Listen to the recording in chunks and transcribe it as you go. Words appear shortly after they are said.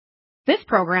This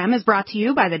program is brought to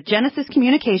you by the Genesis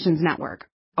Communications Network,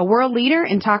 a world leader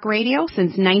in talk radio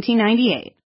since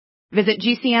 1998. Visit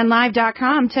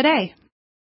GCNlive.com today.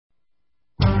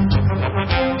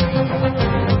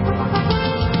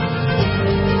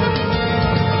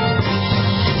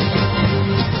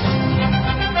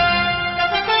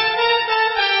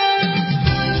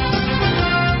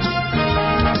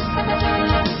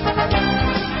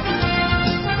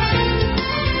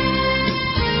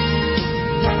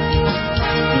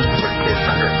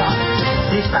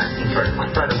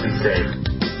 Incredibly safe.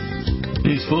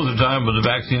 These fools are talking about the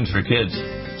vaccines for kids.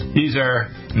 These are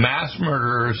mass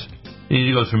murderers. They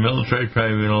need to go through military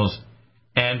tribunals,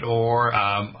 and or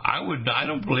I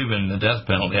don't believe in the death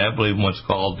penalty. I believe in what's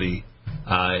called the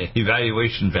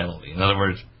evaluation penalty. In other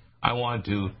words, I want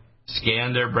to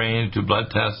scan their brain, do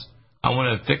blood tests. I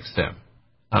want to fix them.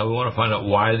 We want to find out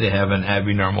why they have an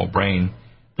abnormal brain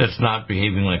that's not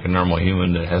behaving like a normal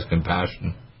human that has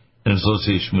compassion and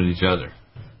association with each other.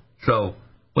 So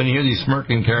when you hear these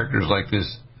smirking characters like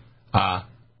this,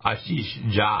 Ashish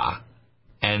Jha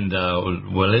and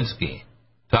Walensky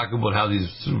talk about how these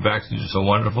vaccines are so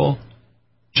wonderful,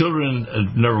 children,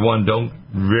 number one, don't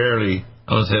rarely,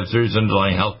 unless they have serious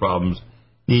underlying health problems,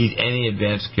 need any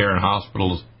advanced care in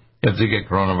hospitals if they get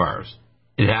coronavirus.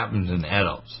 It happens in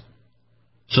adults.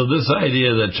 So this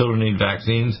idea that children need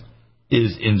vaccines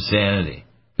is insanity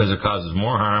because it causes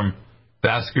more harm,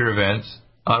 vascular events,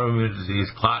 autoimmune disease,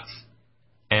 clots,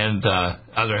 and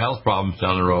other health problems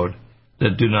down the road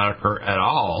that do not occur at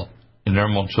all in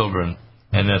normal children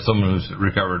and as someone who's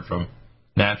recovered from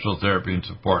natural therapy and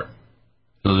support.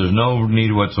 So there's no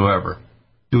need whatsoever.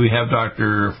 Do we have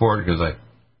Dr. Ford? Because I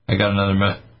got another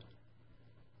message.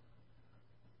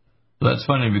 Well, that's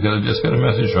funny because I just got a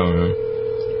message from him.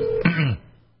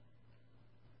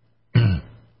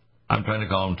 I'm trying to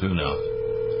call him too now.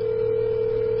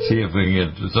 See if we can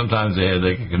get. Sometimes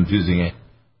they get confusing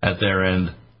at their end.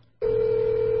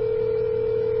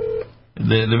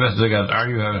 The message I got. Are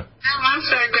you? I'm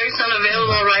sorry, Greg's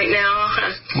unavailable right now.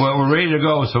 Well, we're ready to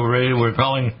go, so we're ready. We're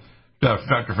calling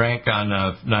Dr. Frank on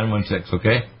 916.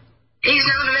 Okay. He's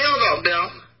not available, Bill.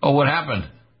 Oh, what happened?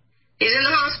 He's in the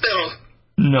hospital.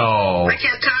 No. I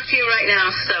can't talk to you right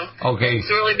now, so. Okay. He's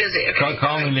really busy. Okay.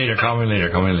 Call me later. Call me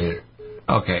later.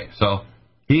 Okay. So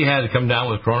he had to come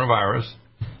down with coronavirus.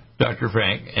 Dr.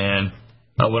 Frank, and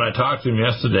when I talked to him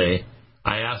yesterday,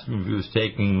 I asked him if he was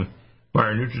taking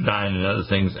Nutridyne and other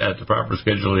things at the proper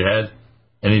schedule he had,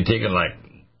 and he'd taken like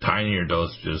tinier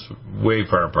dosages, way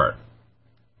far apart.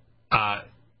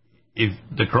 If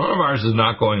the coronavirus is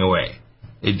not going away,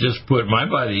 it just put my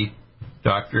buddy,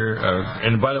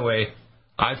 and by the way,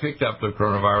 I picked up the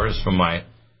coronavirus from my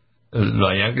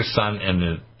youngest son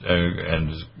and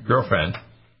his girlfriend.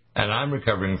 And I'm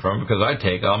recovering from it because I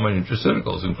take all my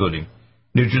nutraceuticals, including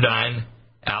Nutridyne,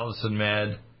 Allison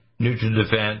Med,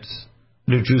 NutriDefense,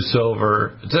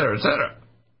 NutriSilver, etc., etc.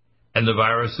 And the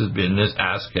virus has been this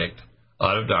ass kicked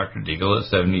out of Dr. Deagle at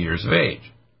 70 years of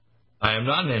age. I am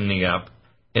not ending up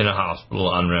in a hospital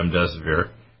on remdesivir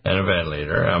and a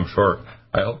ventilator. I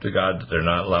hope to God that they're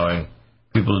not allowing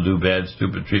people to do bad,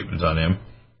 stupid treatments on him.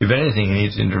 If anything, he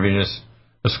needs intravenous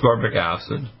ascorbic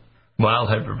acid, mild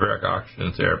hyperbaric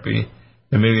oxygen therapy,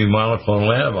 and maybe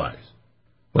monoclonal antibodies.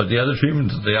 But the other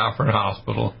treatments that they offer in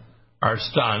hospital are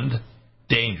stunned,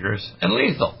 dangerous, and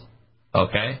lethal.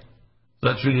 Okay? So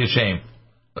that's really a shame.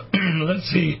 Let's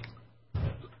see.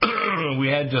 We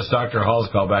had just Dr. Hall's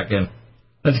call back in.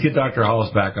 Let's get Dr.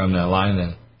 Hall's back on that line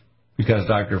then, because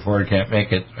Dr. Ford can't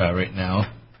make it right now.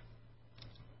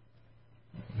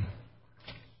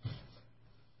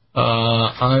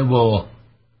 I will...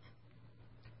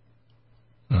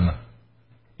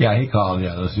 yeah, he called.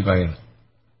 Yeah, let's see if I can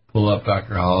pull up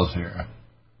Dr. Hall's here.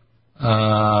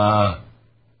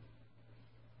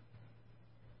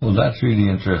 Well, that's really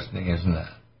interesting, isn't it?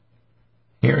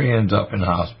 Here he ends up in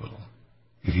hospital.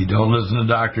 If you don't listen to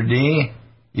Dr. D,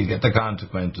 you get the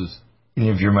consequences,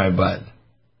 even if you're my bud.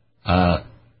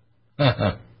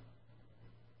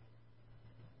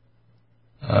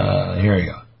 Here we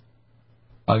go.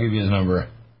 I'll give you his number.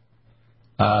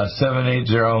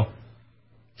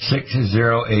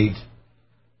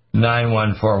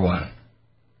 780-608-9141.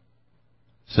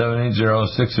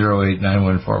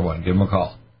 780-608-9141. Give him a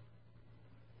call.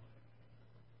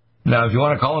 Now, if you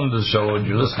want to call into the show and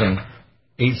you're listening,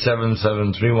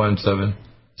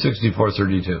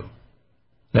 877-317-6432.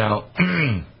 Now,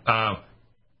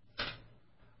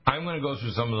 I'm going to go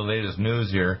through some of the latest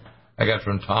news here I got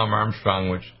from Tom Armstrong,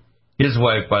 which his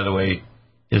wife, by the way,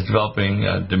 is developing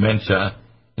dementia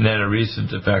and had a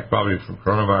recent effect, probably from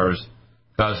coronavirus,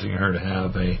 causing her to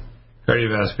have a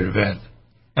cardiovascular event.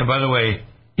 And by the way,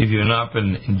 if you've not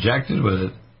been injected with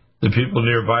it, the people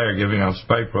nearby are giving off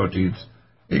spike proteins,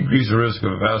 increase the risk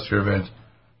of a vascular event,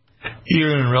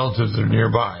 even in relatives that are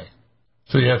nearby.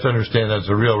 So you have to understand that's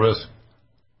a real risk.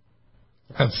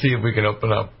 Let's see if we can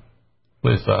open up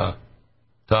with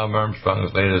Tom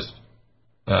Armstrong's latest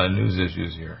news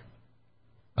issues here.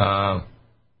 Hi,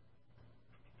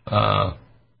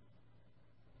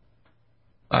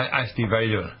 Steve. How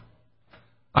you doing?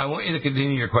 I want you to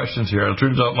continue your questions here. It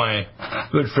turns out my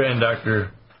good friend,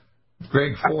 Dr.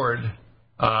 Greg Ford,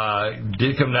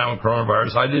 did come down with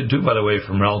coronavirus. I did too, by the way,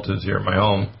 from relatives here at my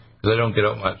home, because I don't get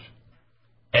out much.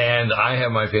 And I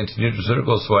have my fancy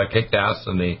nutraceuticals, so I kicked ass.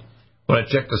 And when I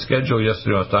checked the schedule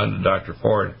yesterday, I was talking to Dr.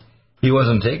 Ford. He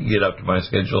wasn't taking it up to my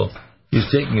schedule.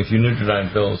 He's taking a few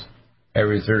Nutridyne pills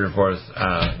every third or fourth,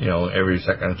 every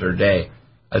second or third day.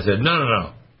 I said,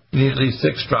 no. You need at least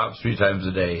 6 drops 3 times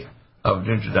a day of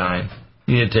Nutridyne.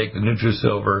 You need to take the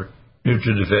NutriSilver,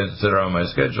 NutriDefense that are on my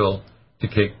schedule to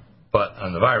kick butt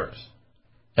on the virus.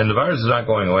 And the virus is not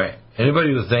going away.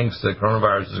 Anybody who thinks that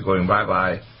coronavirus is going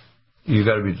bye-bye, you've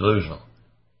got to be delusional.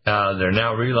 They're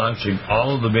now relaunching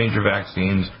all of the major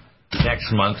vaccines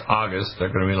next month, August.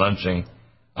 They're going to be launching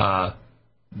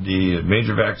the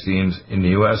major vaccines in the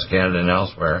U.S., Canada, and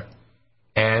elsewhere.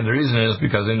 And the reason is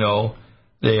because they know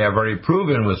they have already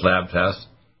proven with lab tests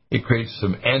it creates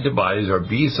some antibodies or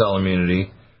B-cell immunity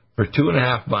for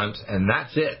 2.5 months, and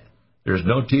that's it. There's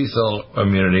no T-cell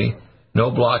immunity,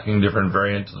 no blocking different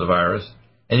variants of the virus,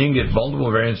 and you can get multiple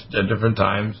variants at different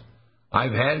times.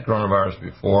 I've had coronavirus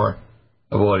before,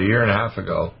 about 1.5 years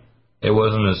ago. It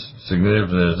wasn't as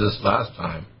significant as this last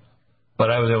time,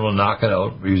 but I was able to knock it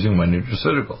out using my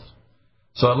nutraceuticals.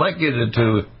 So I'd like you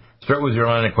to start with your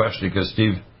line of questioning, because,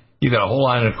 Steve, you got a whole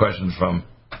line of questions from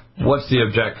what's the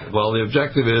objective? Well, the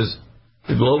objective is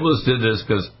the globalists did this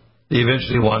because they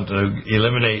eventually want to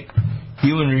eliminate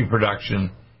human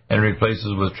reproduction and replace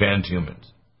it with transhumans.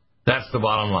 That's the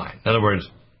bottom line. In other words,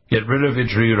 get rid of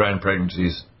intrauterine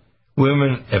pregnancies.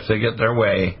 Women, if they get their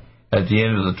way at the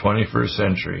end of the 21st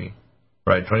century,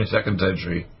 22nd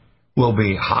century, will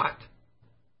be hot.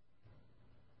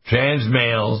 Trans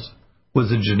males with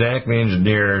a genetically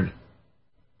engineered,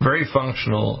 very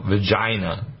functional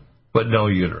vagina, but no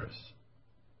uterus.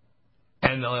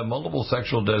 And they'll have multiple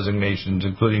sexual designations,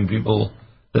 including people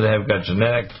that have got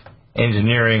genetic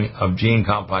engineering of gene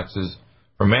complexes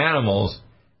from animals,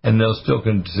 and they'll still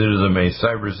consider them a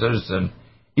cyber citizen,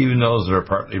 even those that are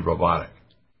partly robotic.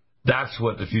 That's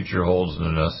what the future holds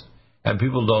in us, and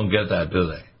people don't get that, do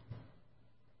they?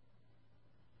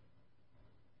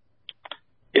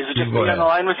 Is it just me on the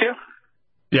line with you?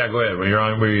 Yeah, go ahead. When you're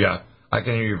on, I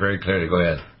can hear you very clearly. Go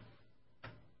ahead.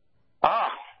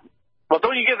 Well,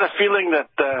 don't you get the feeling that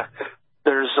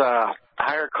there's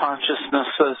higher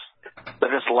consciousnesses that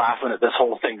are just laughing at this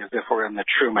whole thing as if we're in the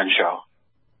Truman Show?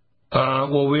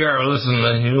 Well, we are.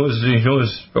 Listen, you know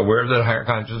who's aware of that higher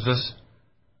consciousness?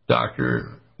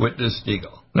 Dr. Witness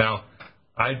Stiegel. Now,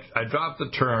 I dropped the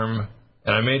term,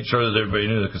 and I made sure that everybody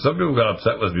knew that, because some people got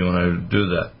upset with me when I do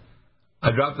that.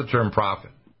 I dropped the term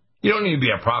prophet. You don't need to be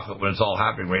a prophet when it's all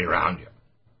happening right around you.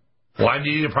 Why do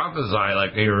you need to prophesy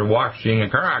like you're watching a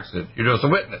car accident? You're just a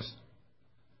witness.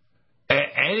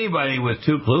 Anybody with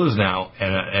 2 clues now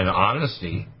and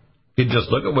honesty can just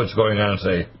look at what's going on and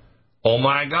say, oh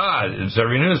my God, it's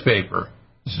every newspaper,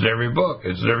 it's every book,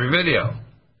 it's every video.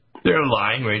 They're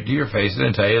lying right to your face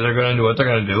and tell you they're going to do what they're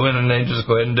going to do, and then they just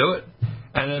go ahead and do it.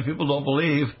 And then people don't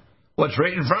believe what's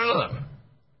right in front of them.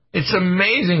 It's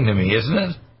amazing to me, isn't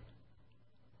it?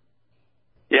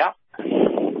 Yeah.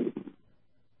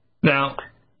 Now,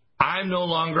 I'm no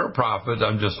longer a prophet,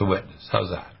 I'm just a witness.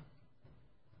 How's that?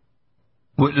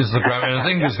 Witness the crime. And I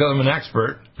think just because I'm an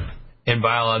expert in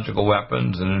biological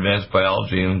weapons and advanced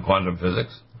biology and quantum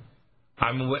physics,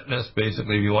 I'm a witness,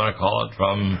 basically, if you want to call it,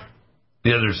 from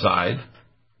the other side.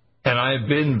 And I've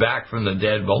been back from the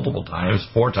dead multiple times,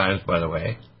 4 times, by the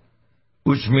way,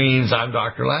 which means I'm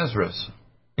Dr. Lazarus.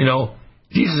 You know,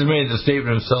 Jesus made the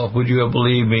statement himself, would you have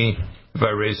believed me if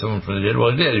I raised someone from the dead?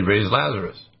 Well, he did. He raised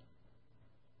Lazarus.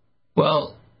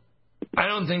 Well, I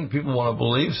don't think people want to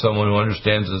believe someone who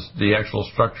understands the actual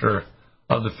structure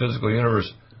of the physical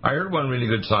universe. I heard one really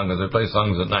good song, because I play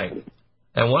songs at night.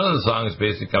 And one of the songs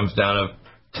basically comes down to,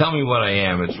 Tell Me What I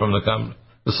Am. It's from the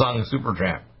song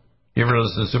Supertramp. You ever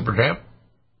listen to Supertramp?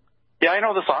 Yeah, I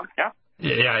know the song, yeah.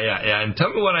 Yeah. And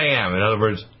Tell Me What I Am. In other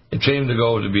words, it seemed to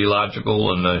go to be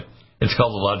logical, and it's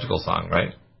called the logical song,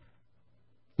 right?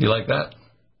 You like that?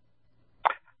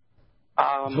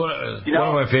 It's one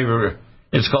of my favorite.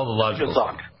 It's called the logical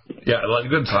song. Yeah, a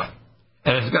good song.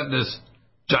 And it's got this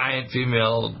giant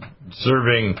female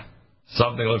serving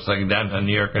something looks like downtown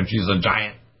New York, and she's a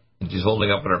giant, and she's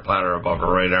holding up in her platter above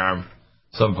her right arm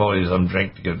some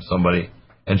drink to give to somebody,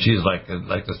 and she's like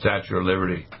the Statue of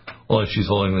Liberty. Only she's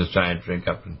holding this giant drink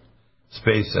up in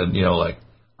space, and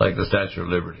like the Statue of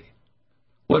Liberty.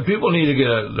 What people need to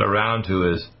get around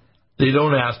to is they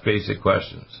don't ask basic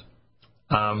questions.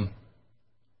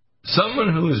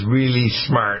 Someone who is really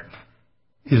smart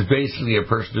is basically a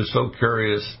person who's so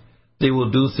curious they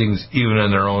will do things even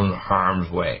in their own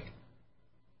harm's way.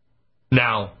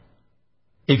 Now,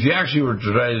 if you actually were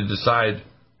to try to decide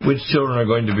which children are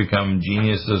going to become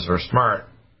geniuses or smart,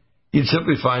 you'd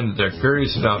simply find that they're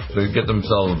curious enough to get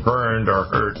themselves burned or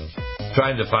hurt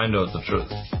trying to find out the truth.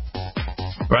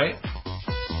 Right?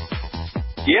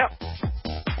 Yep.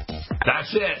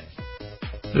 That's it.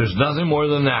 There's nothing more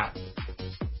than that.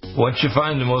 Once you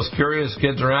find the most curious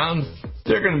kids around,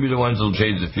 they're going to be the ones that will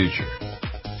change the future.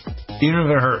 Even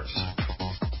if it hurts.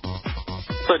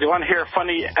 So do you want to hear a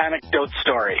funny anecdote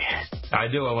story? I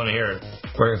do. I want to hear it.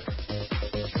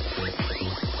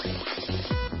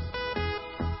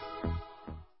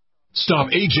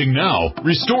 Stop aging now.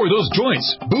 Restore those joints.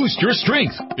 Boost your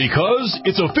strength. Because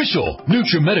it's official.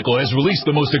 NutriMedical has released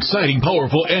the most exciting,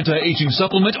 powerful anti-aging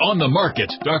supplement on the market.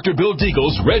 Dr. Bill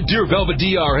Deagle's Red Deer Velvet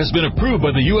DR has been approved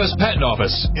by the U.S. Patent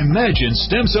Office. Imagine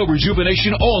stem cell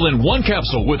rejuvenation all in one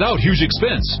capsule without huge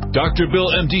expense. Dr.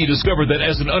 Bill MD discovered that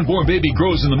as an unborn baby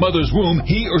grows in the mother's womb,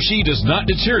 he or she does not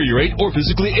deteriorate or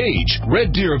physically age.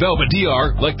 Red Deer Velvet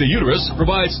DR, like the uterus,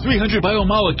 provides 300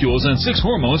 biomolecules and 6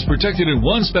 hormones protected in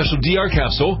one special DR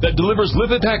capsule that delivers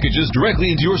lipid packages directly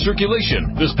into your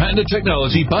circulation. This patented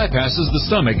technology bypasses the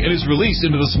stomach and is released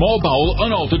into the small bowel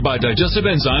unaltered by digestive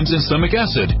enzymes and stomach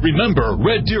acid. Remember,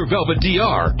 Red Deer Velvet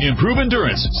DR. Improve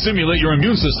endurance, stimulate your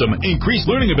immune system, increase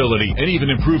learning ability, and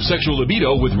even improve sexual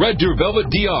libido with Red Deer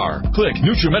Velvet DR. Click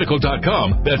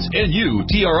NutriMedical.com, that's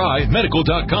NUTRI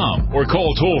medical.com, or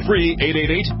call toll-free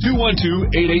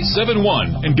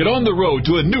 888-212-8871 and get on the road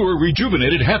to a newer,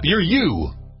 rejuvenated, happier you.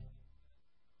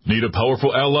 Need a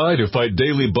powerful ally to fight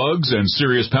daily bugs and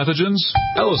serious pathogens?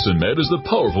 Allicin Med is the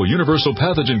powerful universal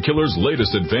pathogen killer's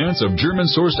latest advance of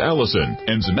German-sourced allicin,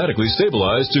 enzymatically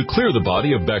stabilized to clear the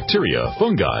body of bacteria,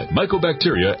 fungi,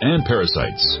 mycobacteria, and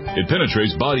parasites. It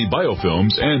penetrates body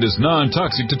biofilms and is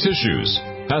non-toxic to tissues.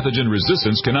 Pathogen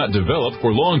resistance cannot develop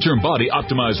for long-term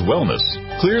body-optimized wellness.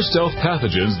 Clear stealth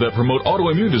pathogens that promote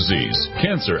autoimmune disease,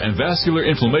 cancer, and vascular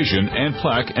inflammation and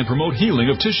plaque and promote healing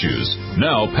of tissues.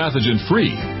 Now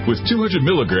pathogen-free. With 200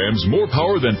 milligrams more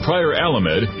power than prior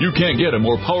Alamed, you can't get a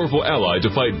more powerful ally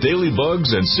to fight daily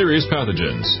bugs and serious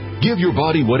pathogens. Give your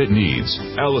body what it needs.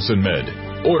 Allicin Med.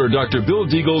 Order Dr. Bill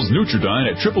Deagle's Nutridyne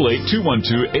at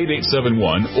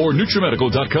 888-212-8871 or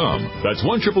NutriMedical.com. That's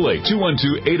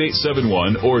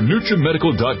 1-888-212-8871 or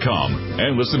NutriMedical.com.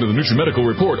 And listen to the NutriMedical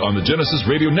Report on the Genesis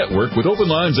Radio Network with open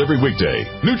lines every weekday.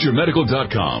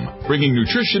 NutriMedical.com, bringing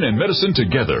nutrition and medicine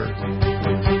together.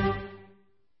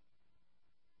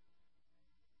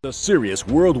 A serious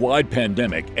worldwide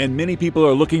pandemic, and many people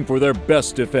are looking for their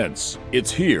best defense.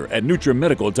 It's here at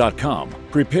NutriMedical.com.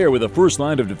 Prepare with a first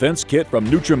line of defense kit from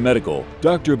NutriMedical.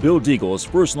 Dr. Bill Deagle's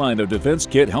first line of defense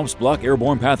kit helps block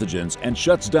airborne pathogens and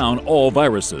shuts down all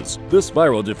viruses. This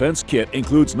viral defense kit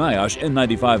includes NIOSH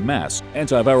N95 mask,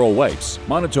 antiviral wipes,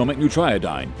 monatomic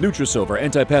nutriodine, Nutrisilver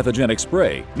antipathogenic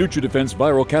spray, NutriDefense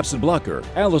viral capsid blocker,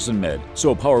 Allicin Med,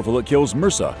 so powerful it kills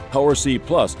MRSA, Power C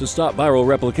Plus to stop viral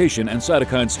replication and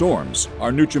cytokine storms.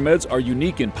 Our NutriMeds are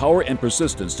unique in power and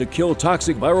persistence to kill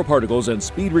toxic viral particles and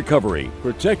speed recovery.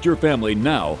 Protect your family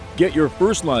now. Get your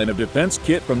first line of defense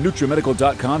kit from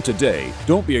NutriMedical.com today.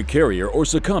 Don't be a carrier or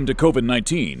succumb to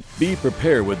COVID-19. Be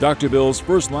prepared with Dr. Bill's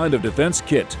first line of defense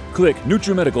kit. Click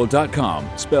NutriMedical.com,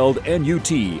 spelled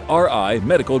N-U-T-R-I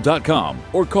medical.com,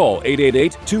 or call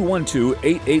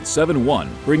 888-212-8871,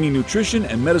 bringing nutrition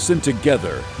and medicine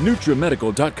together.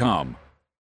 NutriMedical.com.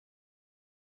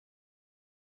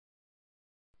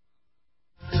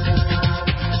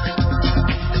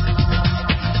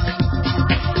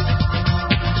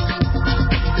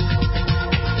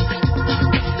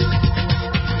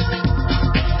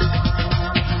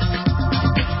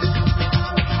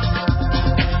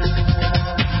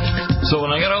 So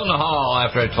when I got out in the hall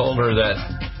after I told her that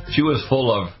she was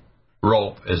full of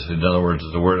rope, in other words,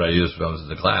 is the word I used when I was in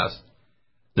the class,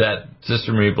 that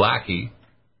Sister Marie Blackie,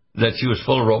 that she was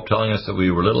full of rope, telling us that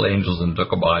we were little angels and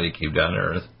took a body, came down to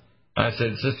earth. And I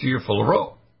said, Sister, you're full of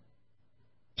rope.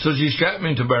 So she strapped me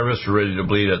into my wrist ready to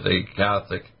bleed at the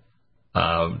Catholic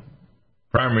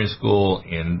primary school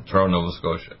in Toronto, Nova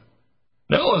Scotia.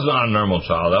 That was not a normal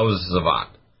child. That was a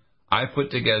savant. I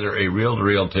put together a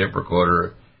reel-to-reel tape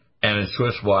recorder and a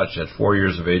Swiss watch at 4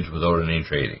 years of age without any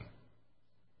training.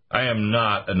 I am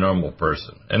not a normal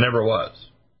person. I never was.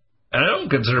 And I don't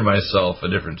consider myself a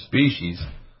different species.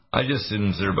 I just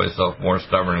consider myself more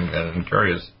stubborn and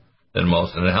curious than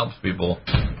most, and it helps people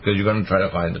because you're going to try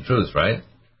to find the truth, right?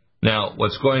 Now,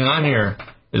 what's going on here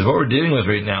is what we're dealing with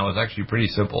right now is actually pretty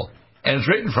simple. And it's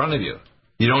right in front of you.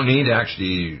 You don't need to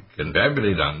actually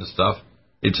confabulate on this stuff.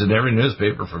 It's in every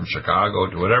newspaper from Chicago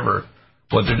to whatever,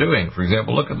 what they're doing. For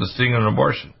example, look at the sting on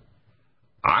abortion.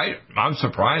 I'm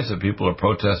surprised that people are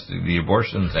protesting the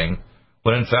abortion thing,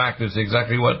 when in fact it's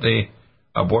exactly what the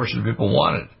abortion people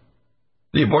wanted.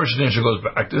 The abortion issue goes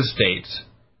back to the states.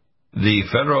 The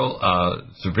federal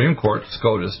Supreme Court,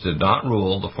 SCOTUS, did not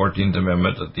rule the 14th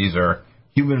Amendment that these are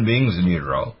human beings in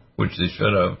utero, which they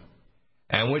should have,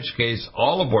 in which case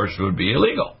all abortion would be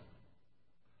illegal.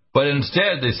 But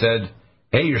instead they said,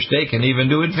 hey, your state can even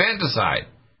do infanticide,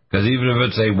 because even if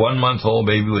it's a 1-month-old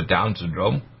baby with Down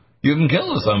syndrome, you can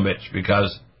kill the son of a bitch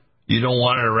because you don't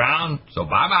want it around, so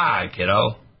bye-bye,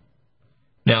 kiddo.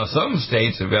 Now, some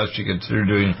states have actually considered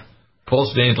doing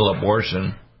postnatal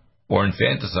abortion or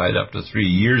infanticide up to 3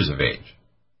 years of age.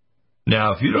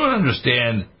 Now, if you don't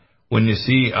understand, when you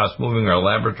see us moving our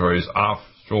laboratories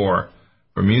offshore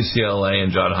from UCLA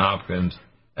and Johns Hopkins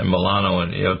and Milano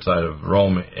and outside of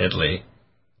Rome, Italy,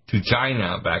 to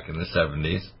China back in the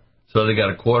 70s, so they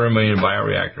got 250,000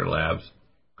 bioreactor labs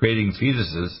creating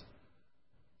fetuses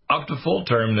up to full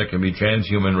term that can be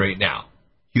transhuman right now.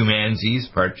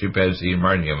 Humanzees, part chimpanzee and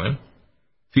part human.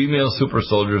 Female super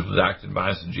soldiers with active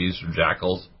myosin genes from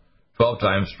jackals, 12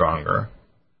 times stronger.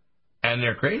 And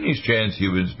they're creating these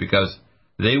transhumans because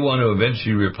they want to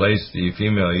eventually replace the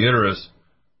female uterus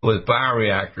with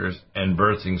bioreactors and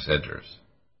birthing centers.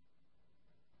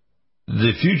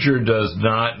 The future does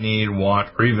not need, want,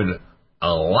 or even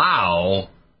allow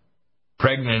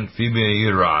pregnant female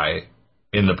uteri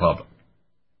in the public.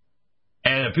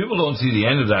 And if people don't see the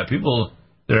end of that, people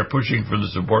that are pushing for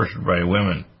this abortion by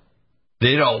women,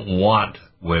 they don't want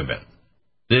women.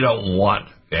 They don't want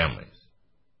families.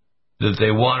 That they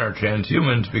want are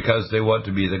transhumans because they want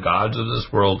to be the gods of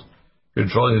this world,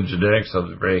 controlling the genetics of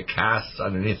the very castes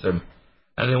underneath them,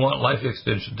 and they want life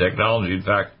extension technology. In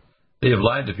fact, they have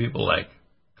lied to people like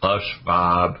Klaus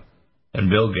Schwab and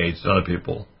Bill Gates and other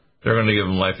people. They're going to give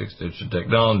them life extension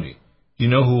technology. Do you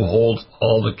know who holds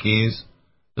all the keys?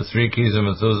 The 3 keys of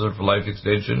Methuselah for life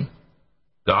extension?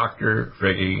 Dr.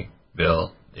 Friggy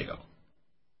Bill Deagle.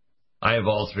 I have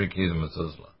all 3 keys of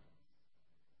Methuselah.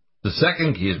 The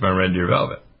second key is my red deer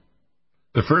velvet.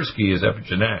 The first key is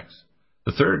epigenetics.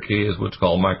 The third key is what's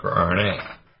called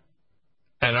microRNA.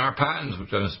 And our patents,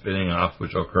 which I'm spinning off,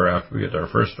 which will occur after we get our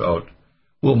first vote,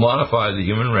 will modify the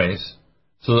human race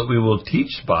so that we will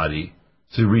teach the body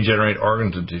to regenerate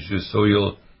organs and tissues, so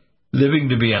you'll living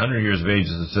to be 100 years of age,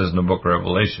 as it says in the book of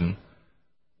Revelation.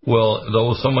 Well,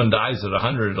 though someone dies at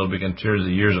 100, it'll be considered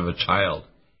the years of a child.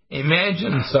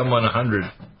 Imagine someone 100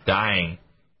 dying,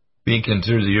 being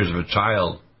considered the years of a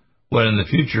child, when in the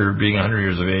future, being 100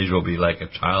 years of age will be like a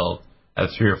child at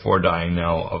 3 or 4 dying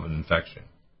now of an infection.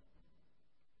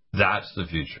 That's the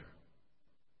future.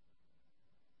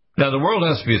 Now, the world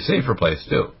has to be a safer place,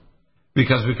 too,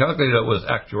 because we calculated it with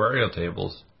actuarial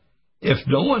tables. If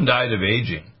no one died of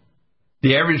aging,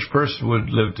 the average person would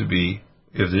live to be,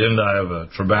 if they didn't die of a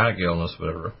traumatic illness,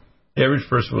 whatever, the average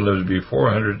person would live to be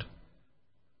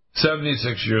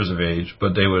 476 years of age,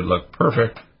 but they would look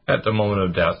perfect at the moment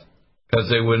of death because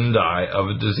they wouldn't die of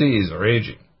a disease or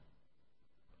aging.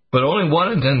 But only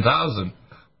 1 in 10,000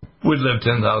 would live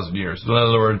 10,000 years. In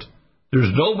other words,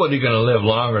 there's nobody going to live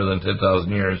longer than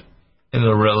 10,000 years in the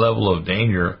level of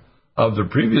danger of the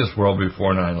previous world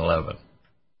before 9/11.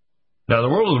 Now, the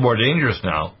world is more dangerous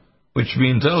now, which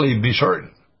means it'll be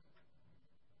shortened.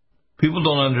 People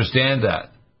don't understand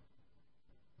that.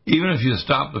 Even if you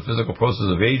stop the physical process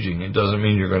of aging, it doesn't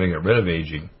mean you're going to get rid of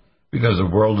aging, because the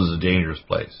world is a dangerous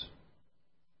place.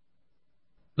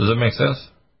 Does that make sense?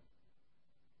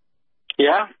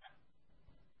 Yeah.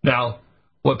 Now,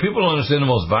 what people don't understand, the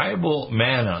most valuable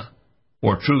manna,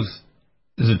 or truth,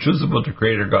 is the truth about the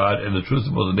Creator God and the truth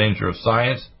about the nature of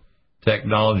science,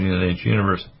 technology, and the ancient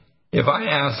universe. If I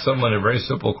ask someone a very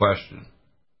simple question,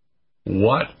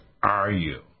 what are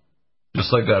you?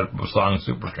 Just like that song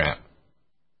Supertramp.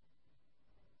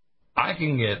 I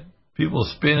can get people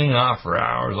spinning off for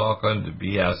hours, all kinds of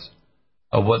BS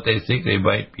of what they think they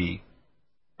might be.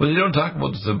 But they don't talk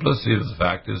about the simplicity of the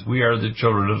fact is we are the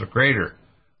children of the Creator.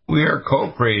 We are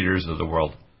co-creators of the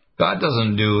world. God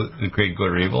doesn't create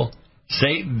good or evil.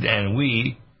 Satan and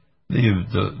we,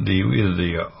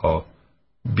 the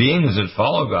beings that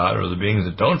follow God or the beings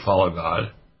that don't follow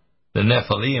God, the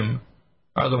Nephilim,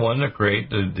 are the one that create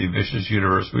the vicious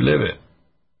universe we live in.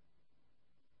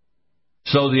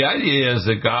 So the idea is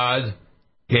that God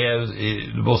gives,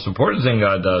 the most important thing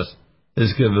God does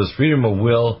is give us freedom of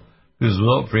will, because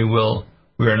without free will,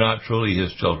 we are not truly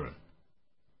his children.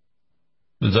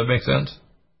 Does that make sense?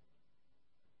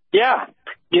 Yeah.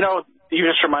 You know, you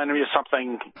just reminded me of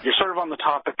something. You're sort of on the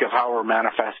topic of how we're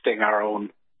manifesting our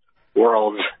own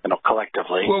worlds,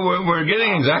 collectively. Well, we're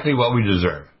getting exactly what we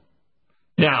deserve.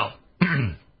 Now,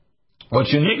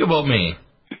 what's unique about me,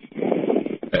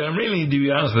 and I'm really, to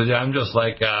be honest with you, I'm just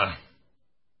like a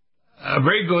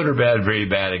very good or bad, very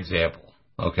bad example,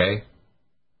 okay?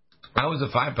 I was a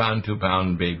 5-pound,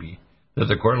 2-pound baby that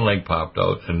the corn leg popped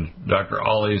out, and Dr.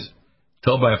 Ollie's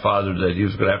told my father that he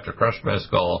was going to have to crush my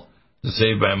skull to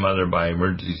save my mother by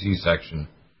emergency C-section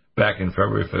back in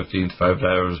February 15th, 5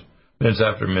 minutes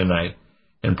after midnight,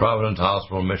 in Providence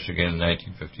Hospital, Michigan, in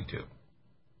 1952.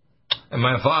 And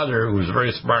my father, who was a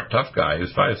very smart, tough guy, he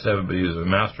was 5'7", but he was a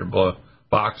master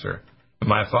boxer. And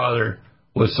my father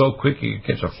was so quick he could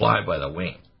catch a fly by the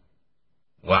wing.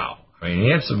 Wow. I mean,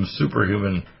 he had some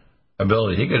superhuman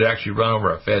ability. He could actually run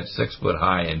over a fence 6 foot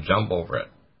high and jump over it.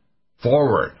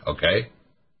 Forward, okay?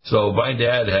 So my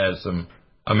dad had some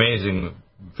amazing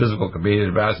physical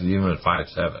capacity even at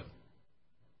 5'7".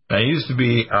 And I used to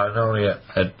be not only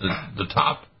at the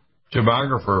top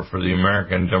gemographer for the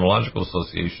American Gemological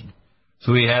Association.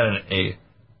 So he had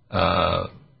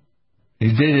he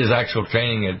did his actual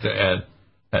training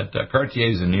at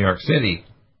Cartier's in New York City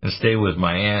and stayed with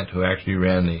my aunt, who actually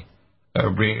ran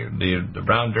the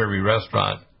Brown Derby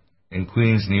restaurant in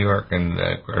Queens, New York, and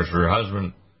of course her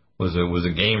husband was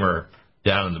a gamer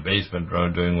down in the basement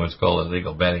doing what's called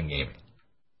illegal betting gaming.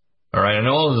 All right, I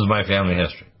know all this is my family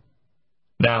history.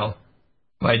 Now,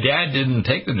 my dad didn't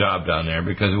take the job down there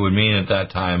because it would mean at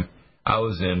that time I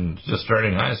was just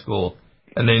starting high school,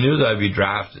 and they knew that I'd be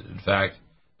drafted. In fact,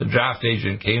 the draft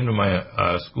agent came to my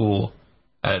school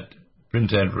at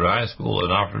Prince Andrew High School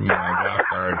and offered me my draft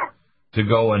card to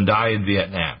go and die in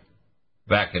Vietnam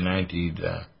back in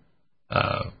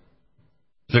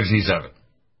 1967.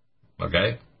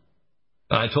 Okay?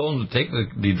 And I told him to take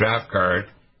the draft card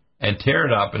and tear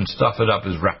it up and stuff it up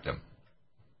his rectum.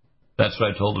 That's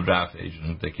what I told the draft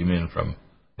agent that came in from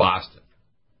Boston.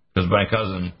 Because my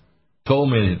cousin told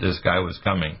me that this guy was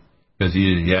coming because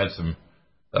he had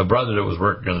a brother that was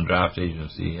working in the draft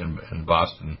agency in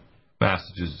Boston,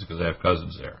 Massachusetts, because I have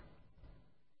cousins there.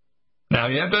 Now,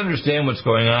 you have to understand what's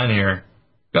going on here.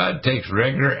 God takes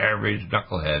regular, average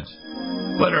knuckleheads,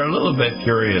 but are a little bit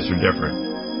curious or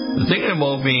different. The thing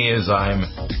about me is I'm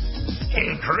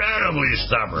incredibly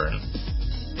stubborn,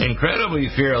 incredibly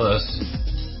fearless,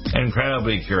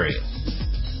 incredibly curious.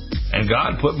 And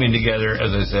God put me together,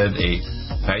 as I said, a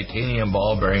titanium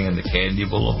ball bearing in the candy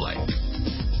bowl of life.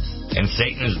 And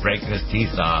Satan is breaking his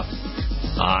teeth off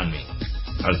on me.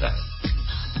 How's that?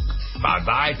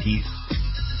 Bye-bye, teeth.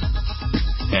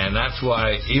 And that's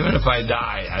why, even if I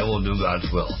die, I will do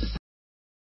God's will.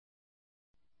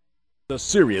 A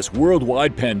serious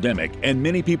worldwide pandemic, and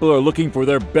many people are looking for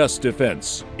their best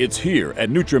defense. It's here at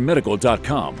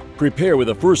NUTRIMEDICAL.com. Prepare with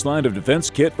a first line of defense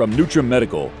kit from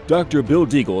NutriMedical. Dr. Bill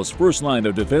Deagle's first line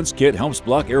of defense kit helps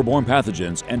block airborne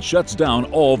pathogens and shuts down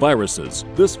all viruses.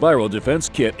 This viral defense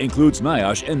kit includes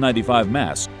NIOSH N95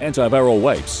 masks, antiviral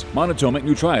wipes, monatomic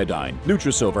nutriodine,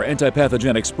 Nutrisilver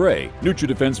antipathogenic spray,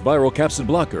 NutriDefense viral capsid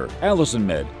blocker, Allison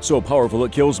Med, so powerful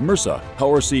it kills MRSA,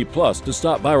 Power C Plus to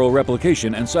stop viral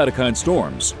replication and cytokine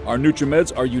storms. Our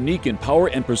NutriMeds are unique in power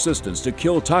and persistence to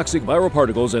kill toxic viral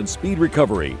particles and speed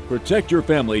recovery. Protect your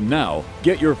family now.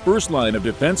 Get your first line of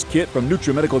defense kit from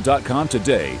NutriMedical.com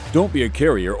today. Don't be a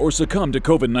carrier or succumb to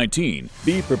COVID-19.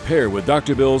 Be prepared with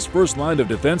Dr. Bill's first line of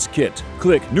defense kit.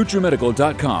 Click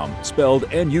NutriMedical.com, spelled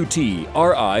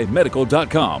N-U-T-R-I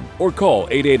medical.com, or call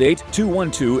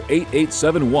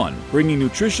 888-212-8871, bringing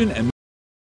nutrition and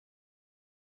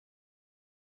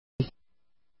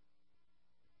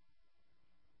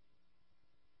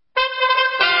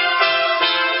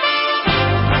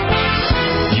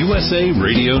USA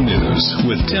Radio News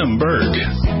with Tim Berg.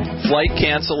 Flight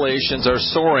cancellations are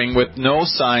soaring with no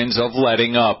signs of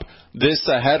letting up. This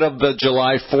ahead of the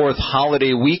July 4th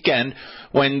holiday weekend,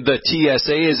 when the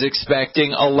TSA is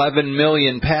expecting 11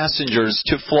 million passengers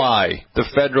to fly. The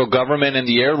federal government and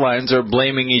the airlines are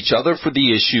blaming each other for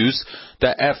the issues.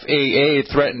 The FAA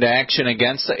threatened action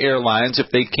against the airlines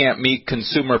if they can't meet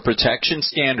consumer protection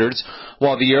standards,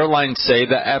 while the airlines say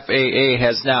the FAA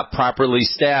has not properly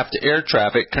staffed air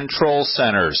traffic control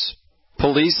centers.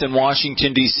 Police in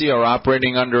Washington, D.C. are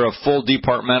operating under a full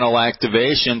departmental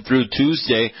activation through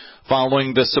Tuesday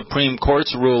following the Supreme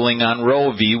Court's ruling on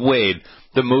Roe v. Wade.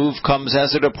 The move comes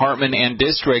as the department and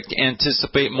district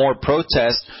anticipate more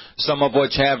protests, some of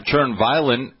which have turned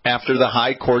violent after the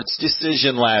High Court's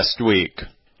decision last week.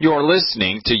 You're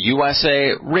listening to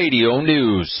USA Radio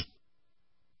News.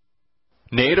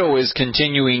 NATO is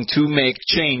continuing to make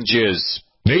changes.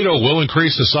 NATO will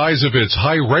increase the size of its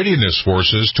high readiness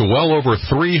forces to well over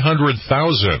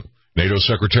 300,000. NATO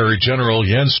Secretary General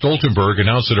Jens Stoltenberg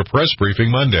announced at a press briefing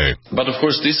Monday. But of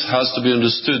course this has to be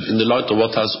understood in the light of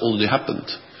what has already happened.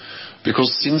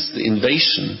 Because since the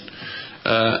invasion,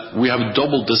 we have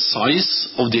doubled the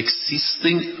size of the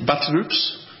existing battle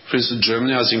groups. For instance,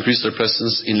 Germany has increased their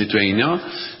presence in Lithuania,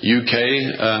 UK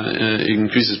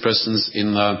increases presence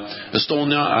in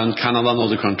Estonia, and Canada and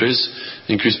other countries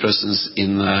increased presence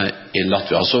in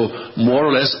Latvia. So more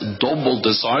or less double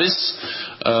the size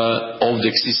of the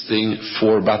existing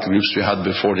 4 battle groups we had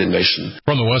before the invasion.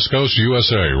 From the West Coast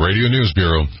USA Radio News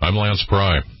Bureau, I'm Lance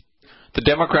Pry. The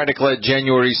Democratic-led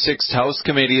January 6th House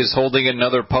Committee is holding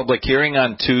another public hearing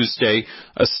on Tuesday,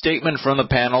 a statement from the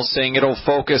panel saying it'll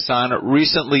focus on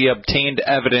recently obtained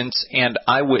evidence and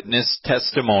eyewitness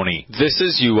testimony. This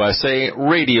is USA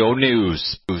Radio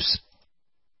News.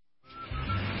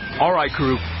 All right,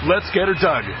 crew, let's get her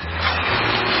dug.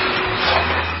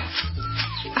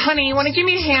 Honey, you want to give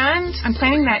me a hand? I'm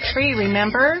planting that tree,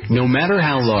 remember? No matter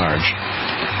how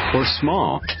large or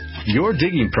small your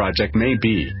digging project may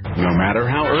be, no matter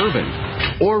how urban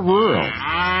or rural,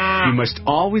 you must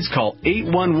always call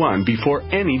 811 before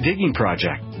any digging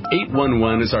project.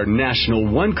 811 is our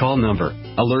national one-call number,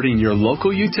 alerting your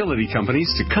local utility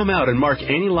companies to come out and mark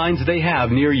any lines they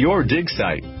have near your dig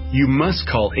site. You must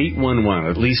call 811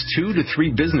 at least 2 to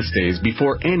 3 business days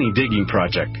before any digging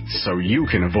project, so you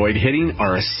can avoid hitting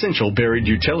our essential buried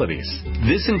utilities.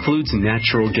 This includes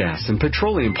natural gas and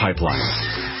petroleum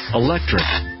pipelines, electric,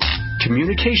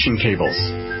 communication cables,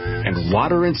 and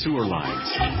water and sewer lines.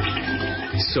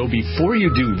 So before you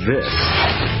do this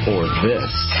or this,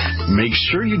 make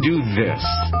sure you do this.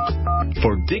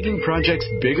 For digging projects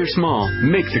big or small,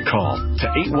 make the call to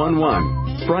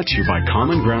 811. Brought to you by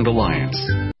Common Ground Alliance.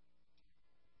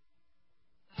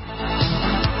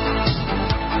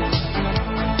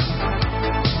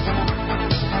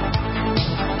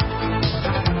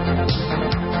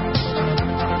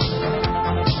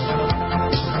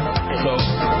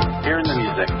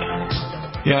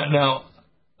 Yeah, now,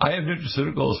 I have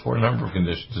nutraceuticals for a number of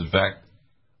conditions. In fact,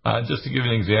 just to give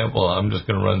you an example, I'm just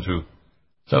going to run through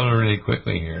some of them really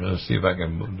quickly here. Let's see if I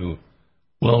can do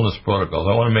wellness protocols.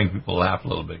 I want to make people laugh a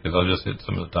little bit because I'll just hit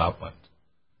some of the top ones.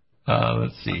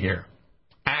 Let's see here.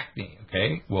 Acne,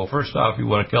 okay? Well, first off, you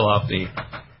want to kill off the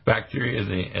bacteria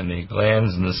and the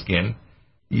glands in the skin.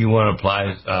 You want to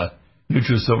apply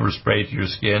NutriSilver spray to your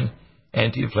skin,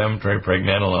 anti-inflammatory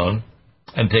pregnenolone,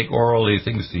 and take orally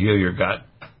things to heal your gut.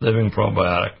 Living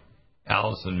Probiotic,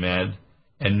 Allicin Med,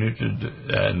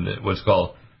 and what's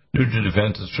called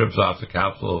NutriDefense that strips off the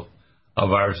capsule of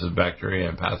viruses, bacteria,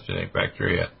 and pathogenic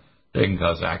bacteria that can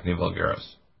cause acne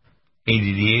vulgaris.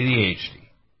 ADD, ADHD.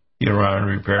 You want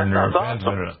to repair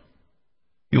neurotransmitter.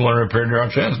 You want to repair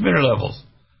neurotransmitter levels.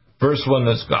 First one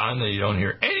that's gone that you don't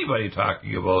hear anybody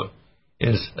talking about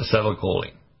is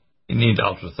acetylcholine. You need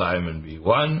ultrathiamine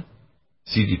B1,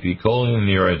 CDP choline, and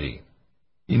Ura-D.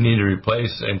 You need to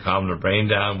replace and calm the brain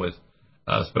down with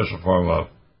a special form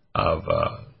of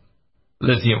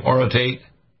lithium orotate.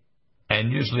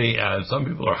 And usually, some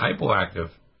people are hypoactive.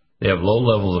 They have low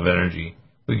levels of energy.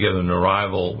 We give them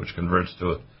Neurival, which converts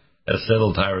to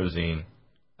acetyltyrosine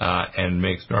and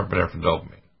makes norepinephrine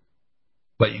dopamine.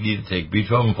 But you need to take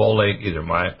B12 and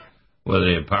folate, whether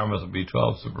the pyromethyl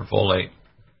B12, superfolate,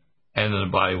 and then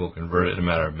the body will convert it in a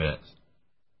matter of minutes.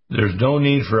 There's no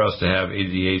need for us to have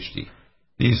ADHD.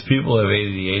 These people have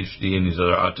ADHD and these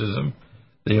other autism.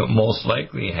 They most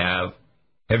likely have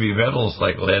heavy metals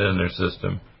like lead in their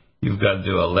system. You've got to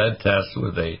do a lead test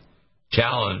with a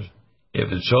challenge.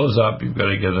 If it shows up, you've got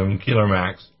to give them Keeler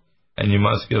Max, and you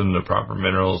must give them the proper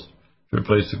minerals to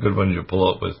replace the good ones you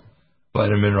pull out with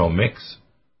Vitamin Mineral Mix,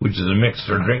 which is a mixed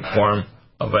or drink form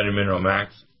of Vitamin Mineral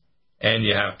Max, and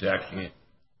you have to actually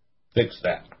fix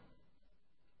that.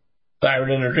 Thyroid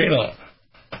and adrenal.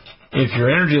 If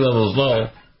your energy level is low,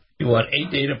 you want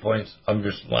 8 data points of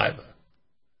your saliva.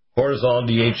 Cortisol,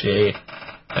 DHA,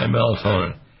 and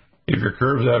melatonin. If your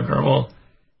curves are abnormal,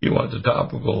 you want the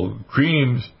topical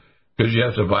creams because you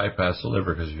have to bypass the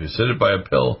liver. Because if you sit it by a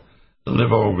pill, the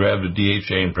liver will grab the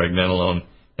DHA and pregnenolone,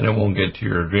 and it won't get to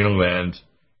your adrenal glands,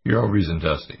 your ovaries, and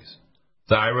testes.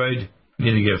 Thyroid, you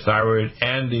need to give thyroid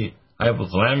and the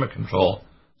hypothalamic control,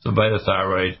 so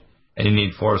beta-thyroid, and you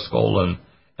need forskolin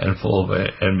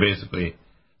and basically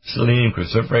selenium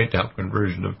cruciferate to help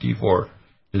conversion of T4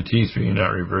 to T3, not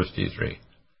reverse T3.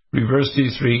 Reverse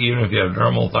T3, even if you have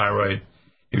normal thyroid,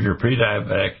 if you're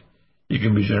pre-diabetic, you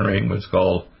can be generating what's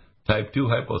called type 2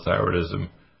 hypothyroidism,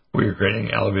 where you're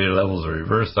creating elevated levels of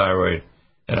reverse thyroid,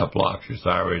 and it blocks your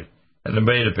thyroid. And the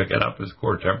way to pick it up is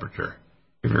core temperature.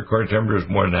 If your core temperature is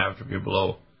more than half to be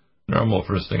below normal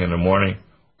first thing in the morning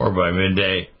or by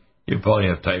midday, you probably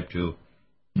have type 2.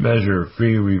 Measure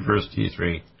free reverse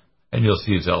T3, and you'll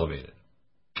see it's elevated.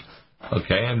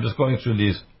 Okay, I'm just going through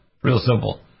these real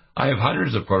simple. I have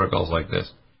hundreds of protocols like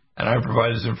this, and I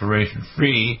provide this information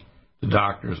free to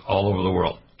doctors all over the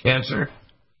world. Cancer?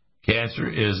 Cancer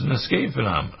is an escape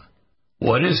phenomenon.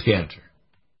 What is cancer?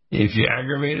 If you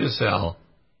aggravate a cell,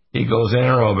 it goes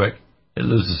anaerobic, it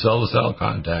loses cell-to-cell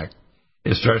contact,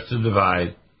 it starts to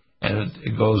divide, and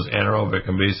it goes anaerobic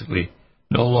and basically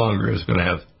no longer is going to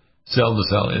have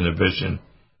cell-to-cell inhibition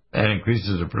and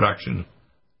increases the production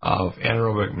of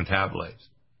anaerobic metabolites.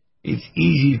 It's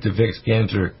easy to fix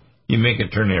cancer. You make it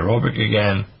turn aerobic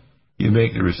again, you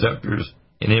make the receptors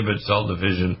inhibit cell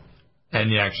division, and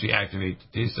you actually activate the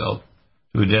T cells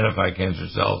to identify cancer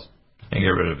cells and get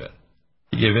rid of it.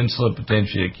 You give insulin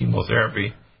potentiated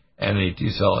chemotherapy and a T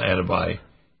cell antibody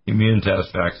immune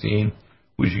test vaccine,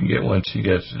 which you can get once you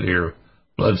get to your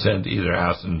blood sent to either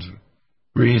Athens,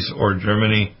 Greece, or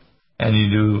Germany, and you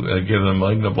do give them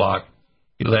malignant block,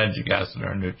 ellagic acid,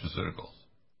 or nutraceuticals.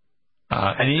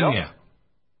 Anemia,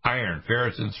 iron,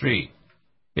 ferritin 3.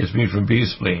 It's made from beef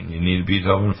spleen. You need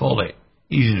B12 and folate.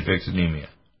 Easy to fix anemia.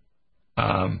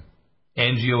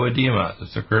 Angioedema.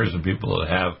 This occurs in people that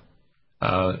have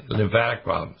lymphatic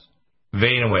problems.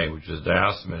 Vein away, which is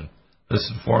diastema. This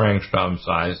is 4 angstrom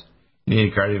size. You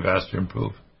need cardiovascular to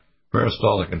improve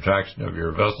peristaltic contraction of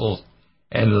your vessels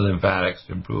and the lymphatics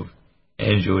to improve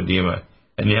angioedema.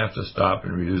 And you have to stop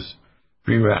and reduce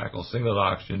free radical single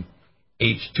oxygen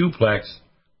H2-plex,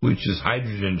 which is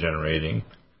hydrogen generating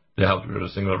to help rid of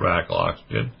single radical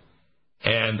oxygen,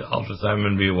 and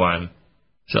ultrathymine B1,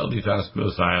 cell detox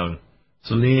glutathione,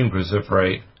 selenium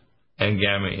cruciferate, and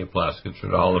gamma A+, gets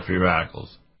rid of all the free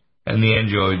radicals. And the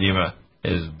angioedema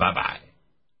is bye-bye.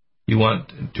 You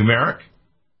want turmeric?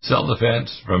 Cell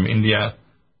defense from India,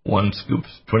 1 scoop,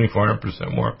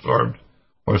 2,400% more absorbed,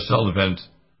 or cell defense,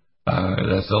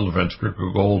 that's cell defense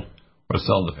Cricker Gold, or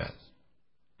cell defense.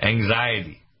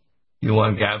 Anxiety. You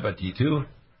want GABA T2,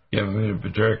 you have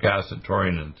butyric acid,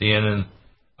 taurine, and theanine.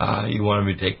 You want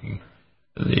to be taking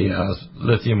the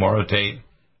lithium orotate,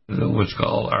 what's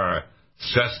called our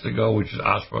stress to go, which is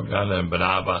ashwagandha and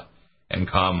banaba, and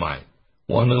Calm Mind.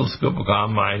 1 little scoop of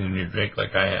Calm Mind in your drink,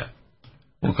 like I have,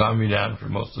 will calm you down for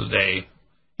most of the day.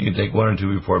 You can take 1 or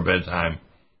 2 before bedtime.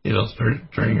 It'll start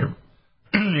turning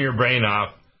your brain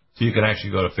off, so you can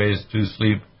actually go to phase 2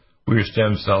 sleep, where your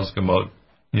stem cells come out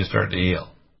and you start to heal.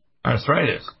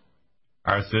 Arthritis,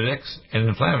 arthritics,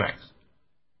 and inflammex.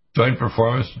 Joint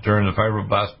performance to turn the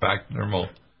fibroblasts back to normal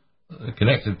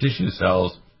connective tissue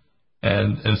cells,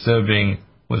 and instead of being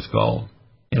what's called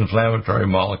inflammatory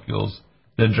molecules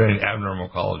that drain abnormal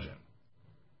collagen.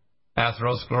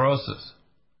 Atherosclerosis.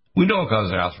 We know what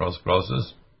causes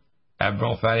atherosclerosis.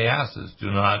 Abnormal fatty acids.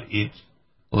 Do not eat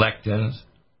lectins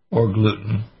or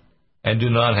gluten, and do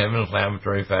not have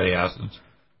inflammatory fatty acids,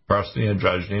 parsley, and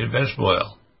hydrogenated vegetable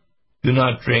oil. Do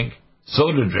not drink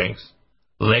soda drinks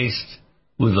laced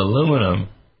with aluminum,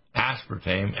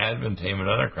 aspartame, advantame, and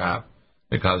other crap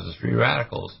that causes free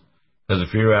radicals. Because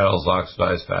the free radicals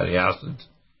oxidize fatty acids.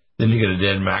 Then you get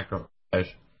a dead macrophage.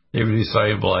 They release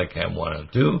soluble ICAM 1 and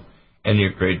 2, and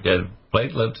you create dead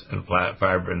platelets and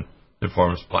fibrin that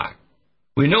forms plaque.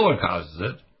 We know what causes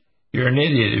it. You're an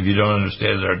idiot if you don't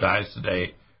understand that our diets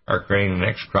today are creating the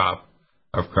next crop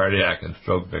of cardiac and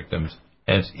stroke victims,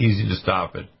 and it's easy to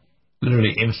stop it,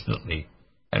 literally instantly,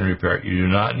 and repair it. You do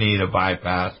not need a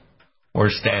bypass or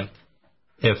stent.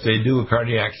 If they do a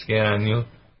cardiac scan on you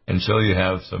and show you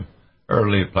have some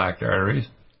early plaqued arteries,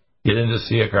 get in to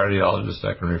see a cardiologist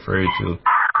I can refer you to.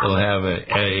 They'll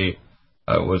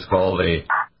have what's called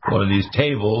one of these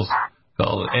tables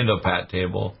called an endopat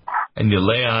table, and you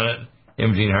lay on it,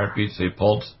 imaging heartbeats, they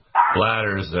pulse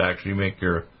bladders that actually make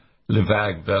your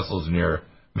lymphatic vessels in your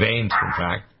veins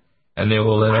contract, and they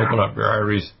will then open up your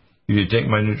arteries. If you take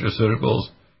my nutraceuticals,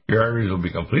 your arteries will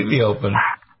be completely open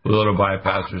without a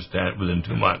bypass or stent within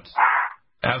 2 months.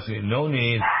 Absolutely no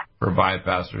need for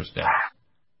bypass or stent.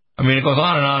 I mean, it goes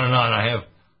on and on and on. I have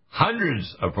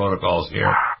hundreds of protocols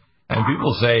here, and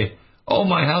people say, oh,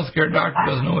 my healthcare doctor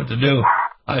doesn't know what to do.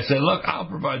 I say, look, I'll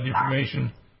provide the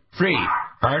information free.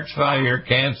 Heart failure,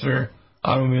 cancer,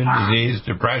 autoimmune disease,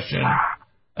 depression,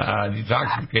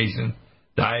 detoxification,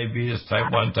 diabetes,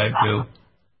 type 1, type 2.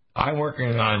 I'm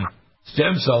working on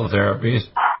stem cell therapies,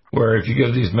 where if you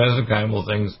give these mesenchymal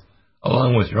things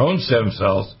along with your own stem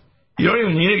cells, you don't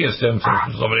even need to get stem cells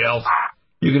from somebody else.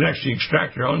 You can actually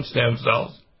extract your own stem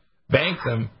cells, bank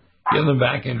them, give them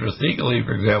back intrathecally,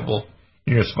 for example,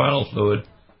 in your spinal fluid,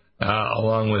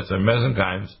 along with the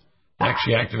mesenchymes, to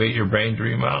actually activate your brain to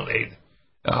remyelinate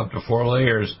up to 4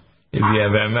 layers if you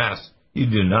have MS. You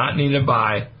do not need to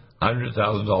buy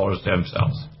 $100,000 stem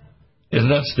cells. Isn't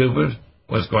that stupid,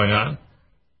 what's going on?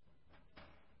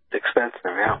 It's expensive,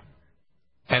 yeah.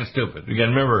 And stupid. Again,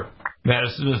 remember,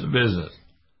 medicine is a business.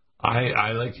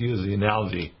 I like to use the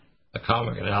analogy, a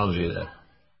comic analogy, that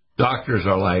doctors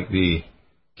are like the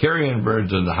carrion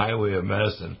birds on the highway of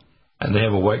medicine, and they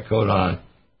have a white coat on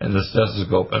and the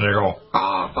stethoscope, and they go,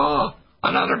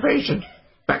 another patient,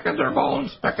 peck at their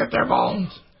bones, peck at their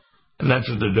bones. And that's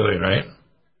what they're doing, right?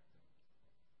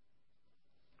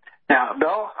 Now,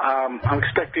 Bill, I'm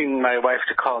expecting my wife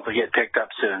to call to get picked up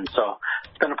soon, so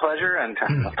it's been a pleasure, and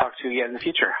I'll talk to you again in the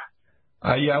future.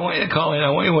 Yeah, I want you to call in.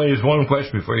 I want you to raise one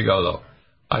question before you go, though.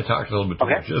 I talked a little bit too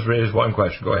much. Just raise one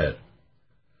question. Go ahead.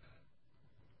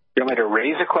 You want me to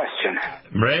raise a question?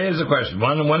 Raise a question.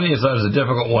 One that you thought is a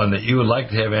difficult one that you would like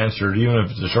to have answered, even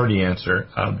if it's a shorty answer,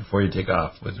 before you take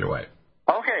off with your wife.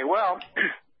 Okay, well,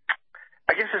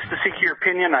 I guess it's to seek your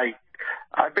opinion.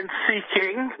 I've been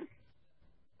seeking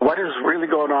what is really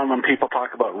going on when people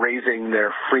talk about raising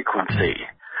their frequency.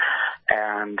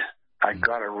 And I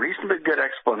got a reasonably good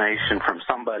explanation from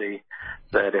somebody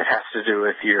that it has to do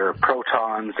with your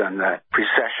protons and that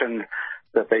precession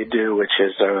that they do, which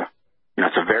is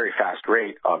it's a very fast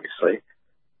rate, obviously.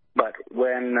 But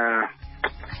when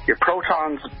your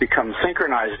protons become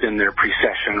synchronized in their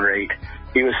precession rate,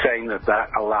 he was saying that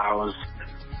allows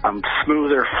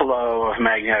smoother flow of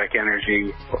magnetic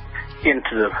energy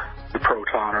into the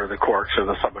proton or the quarks or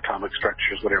the subatomic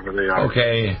structures, whatever they are.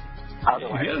 Okay.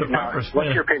 Otherwise, now,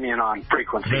 what's your opinion on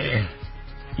frequency?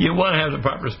 You want to have the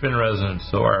proper spin resonance.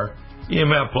 So our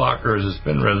EMF blocker is a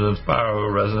spin resonance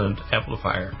bioresonant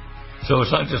amplifier. So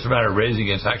it's not just a matter of raising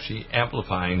it, it's actually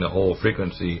amplifying the whole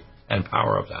frequency and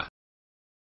power of that.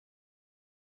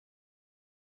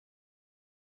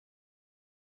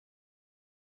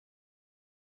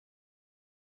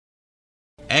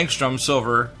 Angstrom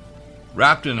silver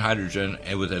wrapped in hydrogen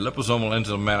and with a liposomal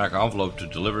enzymatic envelope to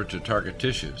deliver to target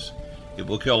tissues. It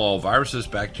will kill all viruses,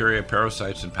 bacteria,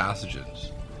 parasites, and pathogens.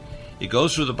 It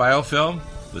goes through the biofilm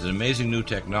with an amazing new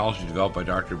technology developed by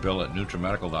Dr. Bill at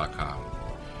NUTRIMEDICAL.com.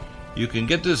 You can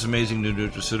get this amazing new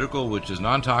nutraceutical, which is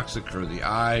non-toxic for the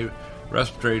eye,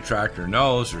 respiratory tract, or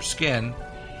nose, or skin,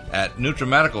 at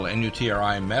NutriMedical,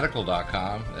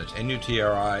 NUTRIMedical.com. That's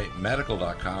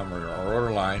NUTRIMedical.com, or our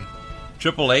order line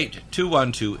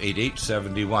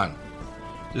 888-212-8871.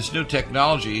 This new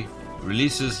technology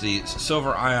releases the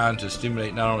silver ion to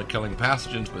stimulate not only killing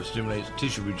pathogens, but stimulates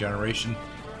tissue regeneration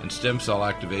and stem cell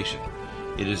activation.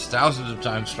 It is thousands of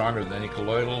times stronger than any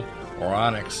colloidal or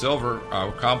onyx silver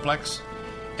complex,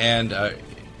 and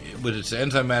with its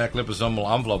enzymatic liposomal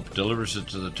envelope, delivers it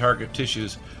to the target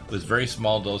tissues with very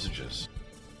small dosages.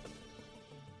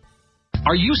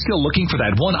 Are you still looking for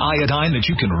that one iodine that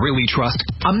you can really trust?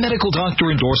 A medical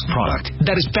doctor-endorsed product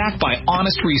that is backed by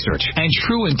honest research and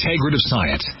true integrative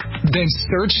science? Then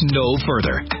search no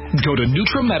further. Go to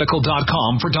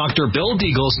NutriMedical.com for Dr. Bill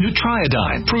Deagle's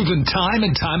Nutriodine, proven time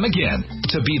and time again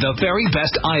to be the very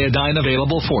best iodine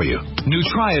available for you.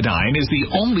 Nutriodine is the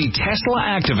only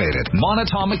Tesla-activated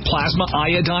monatomic plasma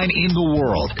iodine in the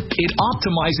world. It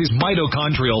optimizes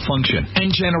mitochondrial function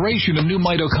and generation of new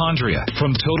mitochondria,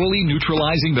 from totally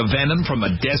neutralizing the venom from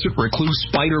a desert recluse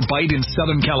spider bite in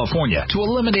Southern California to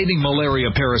eliminating malaria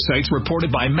parasites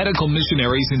reported by medical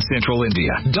missionaries in Central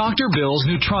India. Dr. Bill's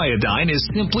Nutriodine is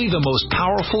simply the most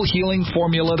powerful healing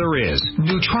formula there is.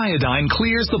 Nutriodine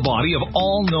clears the body of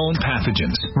all known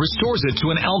pathogens, restores it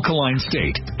to an alkaline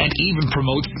state, and even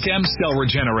promotes stem cell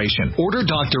regeneration. Order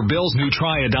Dr. Bill's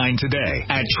Nutriodine today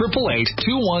at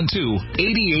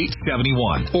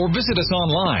 888-212-8871 or visit us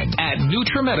online at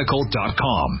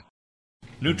NutriMedical.com.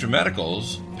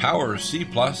 NutriMedical's Power C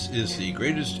Plus is the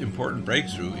greatest important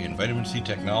breakthrough in vitamin C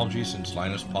technology since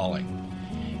Linus Pauling.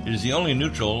 It is the only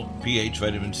neutral pH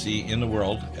vitamin C in the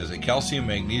world as a calcium,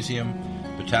 magnesium,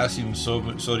 potassium,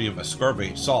 sodium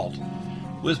ascorbate salt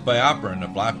with BioPerine, a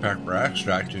black pepper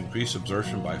extract, to increase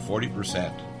absorption by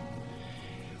 40%.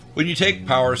 When you take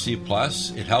Power C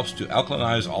Plus, it helps to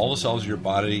alkalinize all the cells of your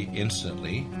body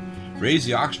instantly, raise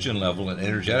the oxygen level and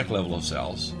energetic level of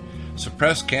cells,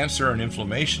 suppress cancer and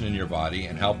inflammation in your body,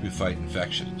 and help you fight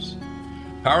infections.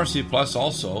 Power C Plus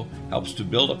also helps to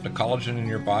build up the collagen in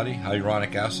your body,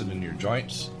 hyaluronic acid in your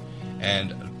joints,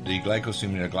 and the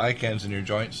glycosaminoglycans in your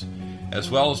joints as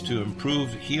well as to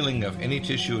improve healing of any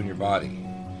tissue in your body.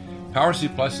 Power C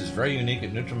Plus is very unique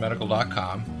at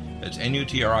NutriMedical.com. It's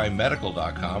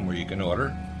NUTRIMEDICAL.com where you can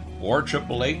order, or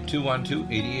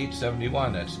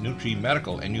 888-212-8871. That's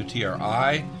NutriMedical,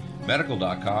 NUTRI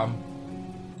medical.com.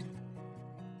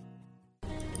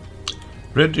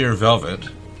 Red Deer Velvet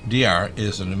DR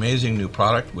is an amazing new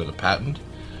product with a patent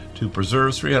to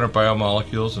preserve 300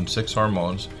 biomolecules and 6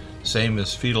 hormones, same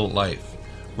as fetal life,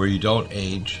 where you don't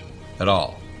age at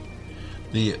all.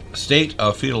 The state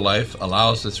of fetal life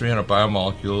allows the 300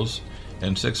 biomolecules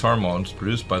and 6 hormones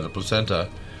produced by the placenta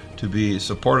to be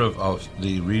supportive of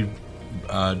the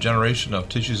regeneration of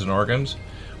tissues and organs,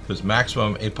 with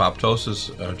maximum apoptosis,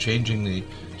 changing the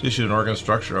tissue and organ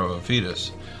structure of a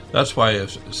fetus. That's why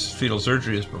if fetal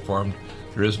surgery is performed,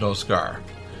 there is no scar.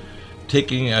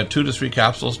 Taking 2 to 3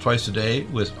 capsules twice a day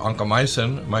with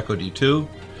oncomycin, myco-D2,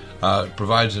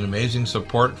 provides an amazing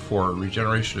support for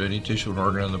regeneration of any tissue and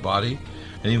organ in the body,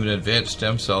 and even advanced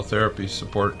stem cell therapy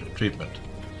support treatment.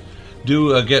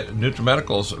 Do get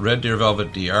NutriMedical's Red Deer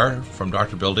Velvet DR from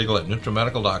Dr. Bill Deagle at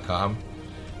NutriMedical.com,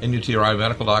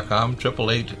 NUTRIMedical.com,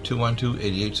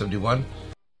 888-212-8871.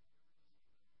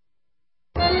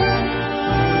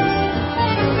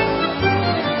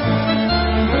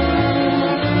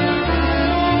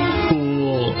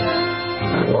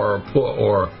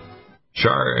 Or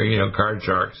card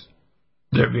sharks,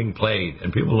 they're being played,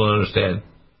 and people don't understand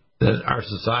that our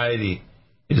society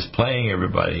is playing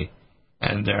everybody,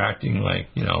 and they're acting like,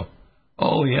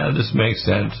 oh yeah, this makes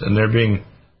sense, and they're being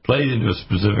played into a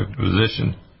specific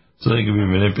position so they can be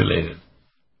manipulated.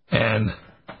 And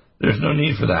there's no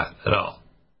need for that at all.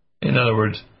 In other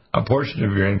words, a portion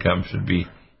of your income should be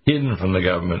hidden from the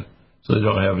government so they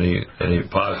don't have any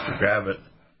paws to grab it,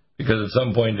 because at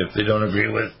some point, if they don't agree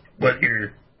with what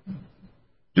you're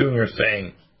doing or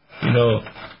saying, the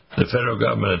federal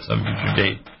government at some future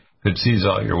date could seize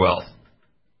all your wealth.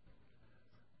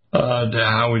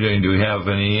 How are we doing? Do we have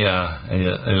any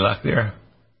luck there?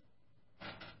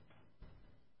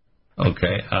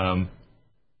 Okay.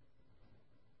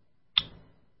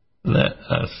 Let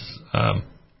us.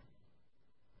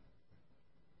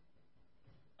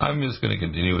 I'm just going to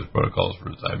continue with protocols for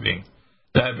the time being.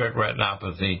 Diabetic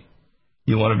retinopathy.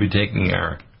 You want to be taking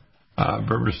our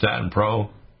Berberstatin Pro,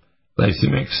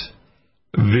 Glycemix,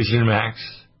 Vision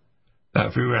Max,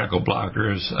 free radical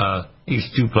blockers,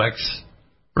 H2plex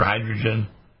for hydrogen,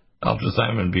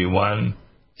 Ultrathymine B1,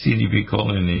 CDP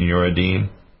choline, and uridine.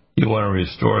 You want to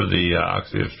restore the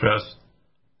oxidative stress,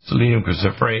 selenium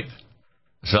cruciferate,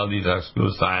 cell detox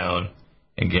glutathione,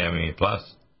 and gamma A+,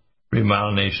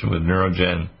 remyelination with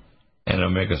Neurogen and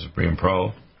Omega Supreme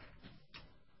Pro.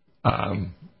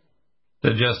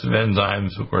 Digestive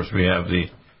enzymes, of course, we have the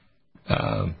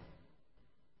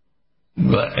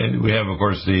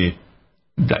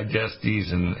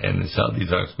Digestes and the cell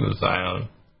detox glutathione.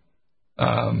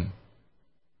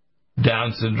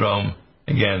 Down syndrome,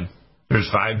 again, there's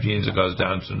 5 genes that cause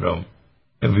Down syndrome.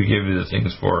 If we give you the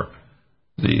things for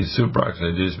the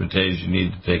superoxide dismutase, you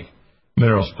need to take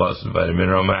Minerals Plus and Vitamin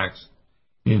Mineral Max.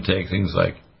 You need to take things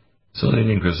like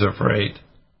selenium cruciferate.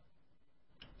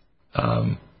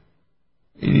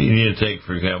 You need to take,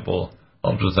 for example,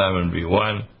 Ultrathymine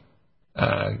B1,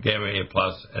 Gamma A+,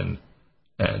 and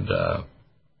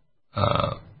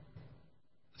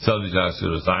cell detox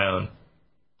glutathione.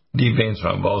 Deep vein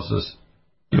thrombosis.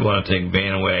 You want to take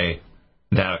vein away,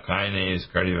 nattokinase,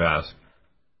 cardiovasc,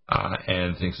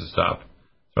 and things to stop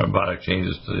thrombotic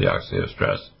changes to the oxidative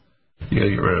stress. You got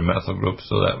to get rid of methyl groups,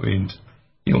 so that means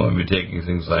you want to be taking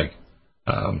things like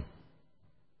cell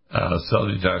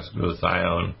detox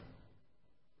glutathione.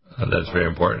 That's very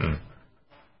important.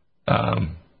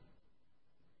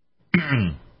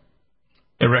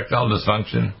 Erectile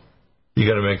dysfunction. You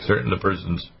got to make certain the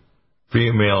person's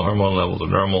female hormone levels are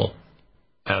normal,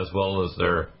 as well as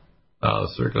their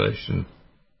circulation.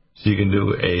 So you can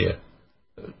do a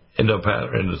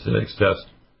endopathogenic test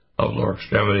of lower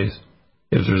extremities.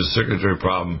 If there's a circulatory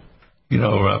problem, you can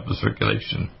open up the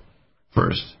circulation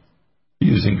first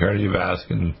using cardiovasc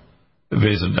and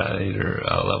vasodilator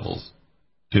levels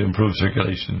to improve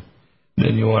circulation.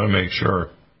 Then you want to make sure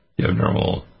you have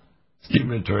normal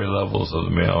stimulatory levels of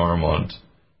the male hormones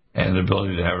and the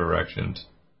ability to have erections.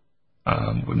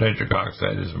 With nitric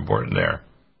oxide is important there.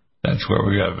 That's where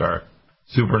we have our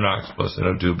Supernox plus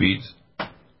NO2 beats.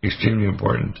 Extremely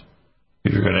important.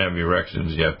 If you're going to have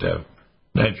erections, you have to have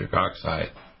nitric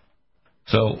oxide.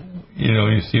 So,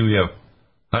 you see we have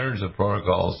hundreds of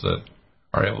protocols that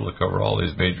are able to cover all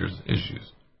these major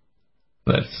issues.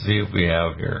 Let's see if we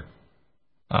have here.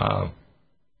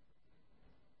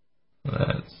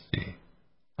 Let's see.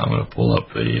 I'm going to pull up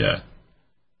the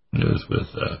news with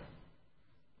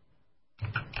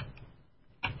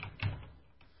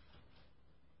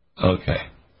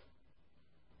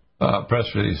press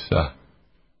release.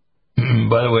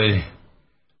 By the way,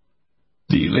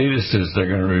 the latest is they're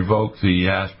going to revoke the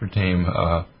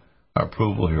aspartame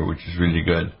approval here, which is really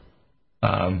good.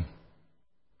 Tom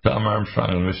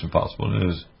Armstrong on Mission Possible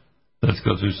News. Let's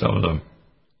go through some of them.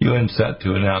 UN set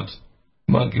to announce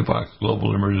monkeypox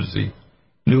global emergency,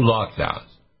 new lockdowns.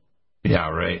 Yeah,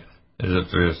 right. As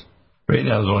if there's right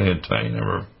now there's only a tiny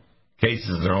number of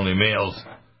cases. They're only males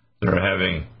that are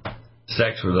having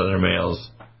sex with other males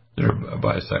that are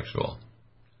bisexual.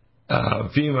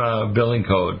 FEMA billing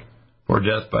code for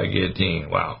death by guillotine.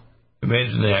 Wow.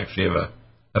 Imagine they actually have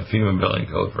a FEMA billing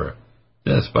code for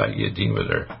death by guillotine where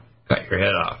they're cut your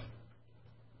head off.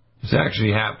 It's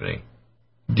actually happening.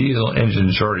 Diesel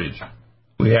engine shortage.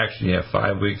 We actually have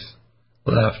 5 weeks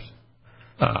left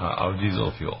of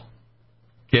diesel fuel.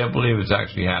 Can't believe it's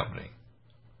actually happening.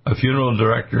 A funeral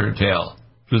director tale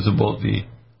shows about the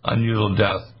unusual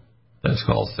death that's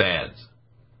called SADS.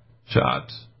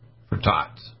 Shots for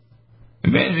tots.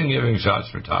 Imagine giving shots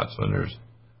for tots when there's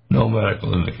no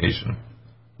medical indication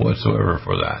whatsoever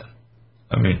for that.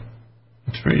 I mean,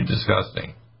 it's pretty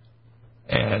disgusting.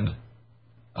 And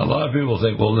a lot of people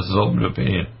think, well, this is open to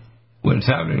opinion. When it's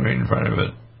happening right in front of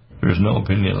it, there's no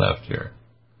opinion left here.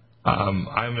 I'm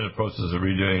in the process of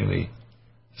redoing the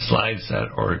slide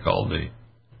set, or called the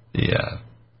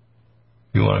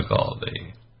you want to call it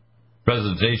the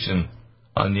presentation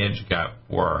on the EduCap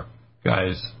for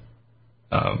guys,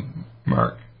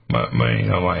 Mark,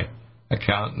 my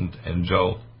accountant, and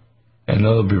Joe, and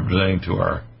they'll be presenting to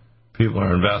our people,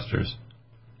 our investors.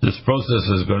 This process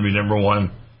is going to be, number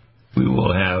one, we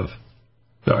will have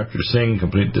Dr. Singh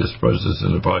complete this process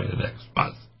in probably the next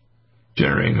month,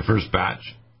 generating the first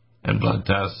batch and blood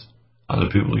tests on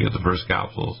the people who get the first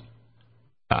capsules.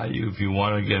 If you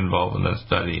want to get involved in that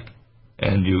study,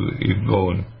 and you can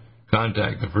go and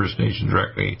contact the First Nation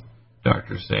directly,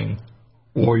 Dr. Singh,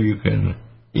 or you can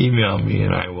email me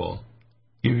and I will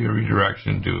give you a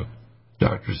redirection to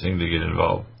Dr. Singh to get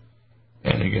involved.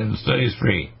 And again, the study is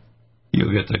free.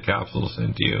 You'll get the capsules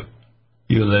sent to you.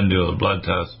 You'll then do a blood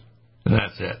test, and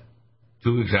that's it.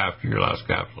 2 weeks after your last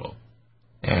capsule.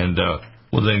 And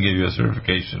we'll then give you a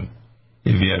certification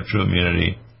if you have true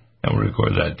immunity, and we'll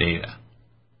record that data.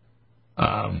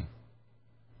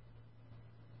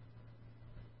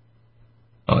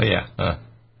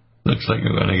 Looks like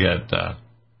we're going to get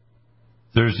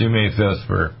Thursday, May 5th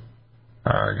for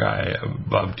our guy,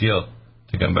 Bob Teal,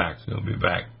 to come back. So he'll be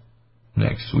back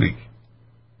next week,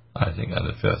 I think on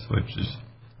the 5th, which is,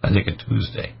 I think, a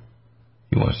Tuesday.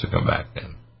 He wants to come back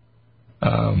then.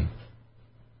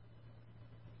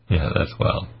 That's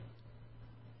wild.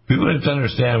 People have to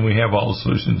understand we have all the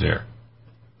solutions here.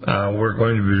 We're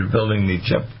going to be building the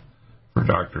chip for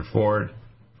Dr. Ford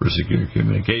for secure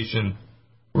communication.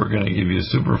 We're going to give you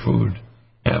superfood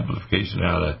amplification,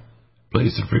 how to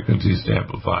place the frequencies to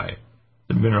amplify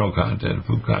the mineral content,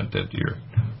 food content to your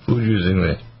food using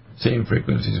the same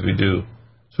frequencies we do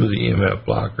through the EMF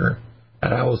blocker.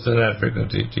 And I will send that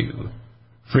frequency to you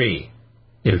free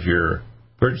if you're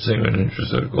purchasing an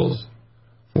nutraceuticals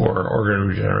for organ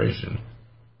regeneration.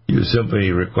 You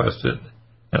simply request it,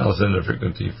 and I'll send the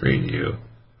frequency free to you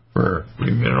for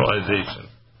remineralization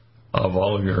of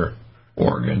all of your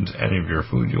organs and of your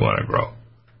food you want to grow.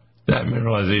 That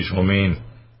mineralization will mean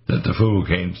that the food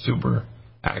contains super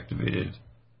activated,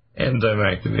 enzyme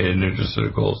activated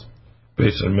nutraceuticals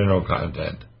based on mineral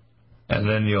content, and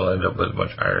then you'll end up with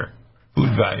much higher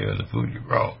food value in the food you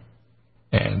grow,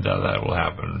 and that will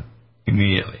happen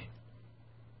immediately.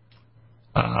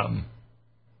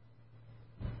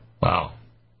 Wow.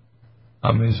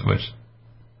 How many so much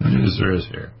news there is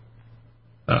here.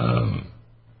 I'm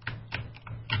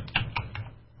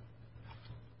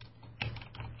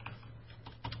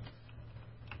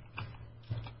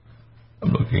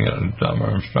looking at Tom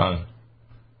Armstrong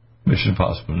Mission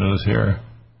Possible News here.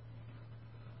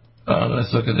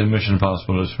 Let's look at the Mission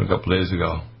Possible News from a couple days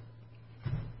ago.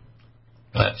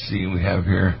 Let's see what we have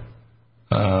here.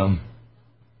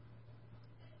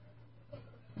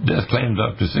 Death claims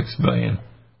up to $6 billion.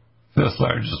 Fifth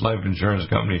largest life insurance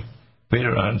company paid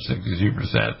around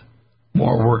 63%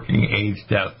 more working age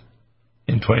death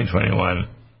in 2021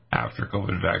 after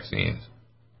COVID vaccines.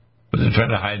 But they're trying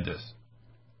to hide this.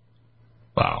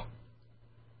 Wow.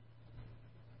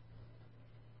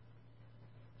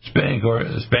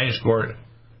 Spanish court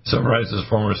summarizes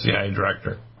former CIA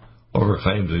director over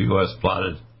claims the U.S.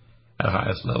 plotted at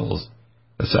highest levels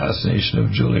assassination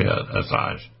of Julian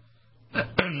Assange.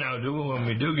 Now, when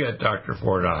we do get Dr.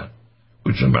 Ford on,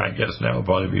 which my guess now will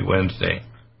probably be Wednesday.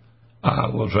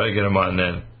 We'll try to get him on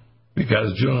then,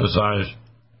 because Julian Assange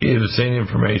gave the same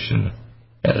information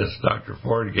as Dr.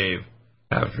 Ford gave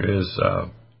after his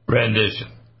rendition.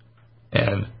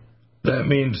 And that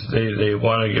means they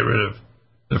want to get rid of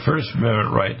the First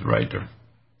Amendment right, the right to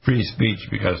free speech,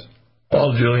 because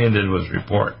all Julian did was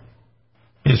report.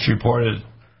 It's reported,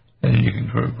 and you can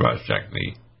cross-check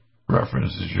the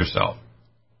references yourself.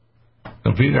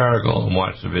 Complete an article and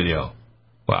watch the video.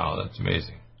 Wow, that's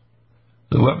amazing.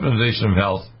 The weaponization of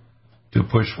health to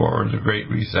push forward the Great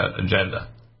Reset agenda.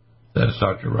 That's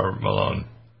Dr. Robert Malone.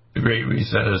 The Great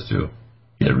Reset is to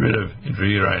get rid of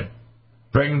intrauterine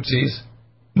pregnancies,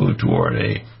 move toward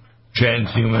a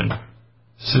transhuman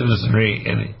citizenry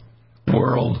in the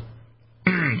world,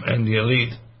 and the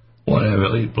elite want to have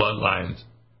elite bloodlines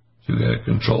to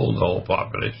control the whole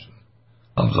population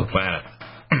of the planet.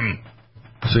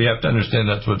 So you have to understand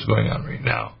that's what's going on right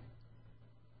now.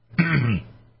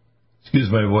 Excuse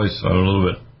my voice, I'm a little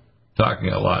bit talking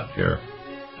a lot here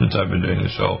since I've been doing the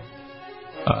show.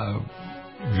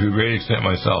 To a great extent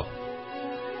myself.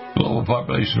 Global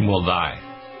population will die.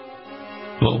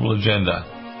 Global agenda.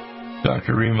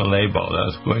 Dr. Rima Labo, that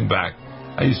was going back.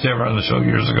 I used to have her on the show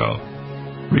years ago.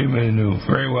 Rima knew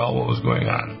very well what was going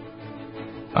on.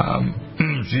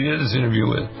 She did this interview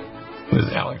with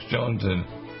Alex Jones and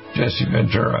Jesse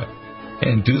Ventura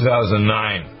in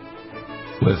 2009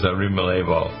 with Rima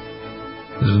Labo.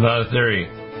 This is not a theory.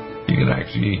 You can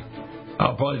actually,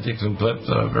 I'll probably take some clips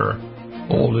out of her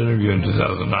old interview in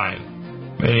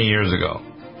 2009, many years ago.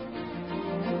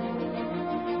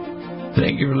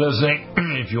 Thank you for listening.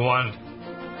 If you want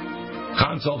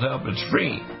consult help, it's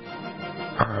free.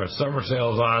 Our summer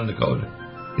sale's on. The code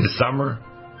is summer.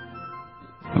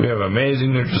 We have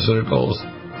amazing nutraceuticals.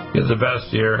 Get the best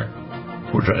here.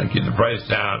 We're trying to keep the price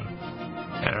down.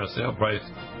 And our sale price,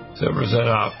 7%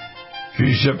 off.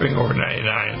 Free shipping over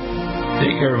 $99.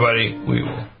 Take care, everybody. We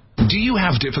will. Do you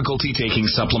have difficulty taking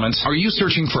supplements? Are you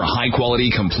searching for a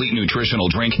high-quality, complete nutritional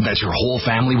drink that your whole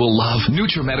family will love?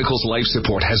 NutriMedical's Life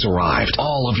Support has arrived.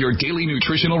 All of your daily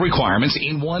nutritional requirements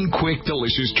in one quick,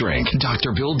 delicious drink.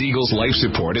 Dr. Bill Deagle's Life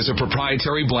Support is a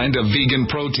proprietary blend of vegan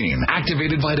protein,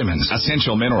 activated vitamins,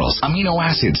 essential minerals, amino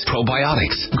acids,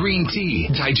 probiotics, green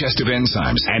tea, digestive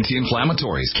enzymes,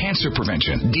 anti-inflammatories, cancer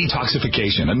prevention,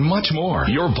 detoxification, and much more.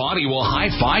 Your body will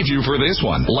high-five you for this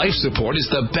one. Life Support is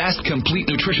the best complete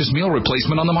nutritious meal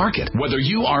replacement on the market. Whether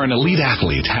you are an elite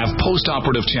athlete, have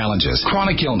post-operative challenges,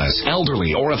 chronic illness,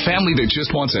 elderly, or a family that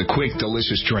just wants a quick,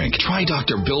 delicious drink, try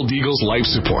Dr. Bill Deagle's Life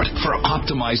Support for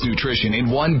optimized nutrition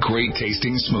in one great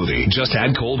tasting smoothie. Just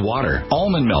add cold water,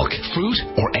 almond milk, fruit,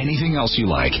 or anything else you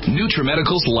like.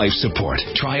 NutriMedical's Life Support.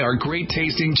 Try our great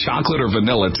tasting chocolate or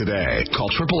vanilla today.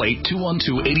 Call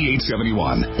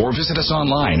 888-212-8871 or visit us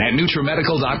online at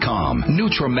NutriMedical.com.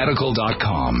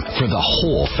 NutriMedical.com for the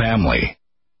whole family.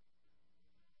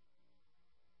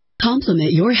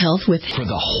 Complement your health with for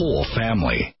the whole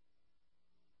family.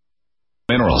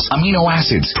 Minerals, amino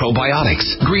acids,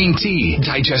 probiotics, green tea,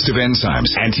 digestive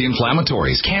enzymes,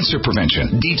 anti-inflammatories, cancer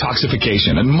prevention,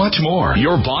 detoxification, and much more.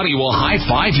 Your body will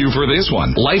high-five you for this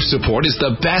one. Life Support is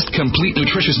the best complete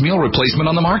nutritious meal replacement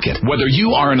on the market. Whether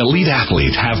you are an elite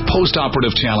athlete, have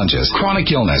post-operative challenges, chronic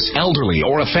illness, elderly,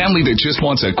 or a family that just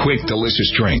wants a quick,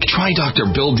 delicious drink, try Dr.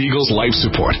 Bill Deagle's Life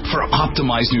Support for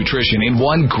optimized nutrition in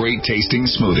one great tasting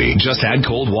smoothie. Just add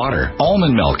cold water,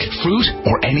 almond milk, fruit,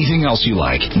 or anything else you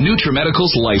like. NutriMedical's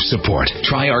Life Support.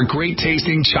 Try our great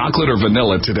tasting chocolate or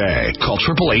vanilla today. Call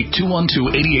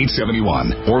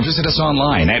 888-212-8871 or visit us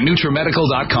online at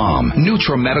NutriMedical.com.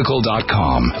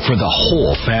 NutriMedical.com for the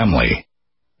whole family.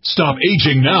 Stop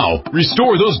aging now.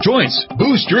 Restore those joints.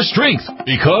 Boost your strength.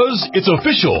 Because it's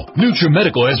official.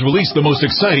 NutriMedical has released the most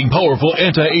exciting, powerful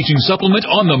anti-aging supplement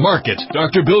on the market.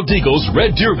 Dr. Bill Deagle's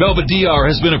Red Deer Velvet DR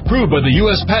has been approved by the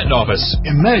U.S. Patent Office.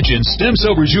 Imagine stem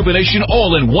cell rejuvenation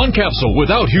all in one capsule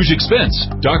without huge expense.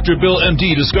 Dr. Bill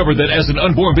MD discovered that as an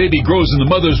unborn baby grows in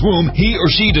the mother's womb, he or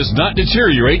she does not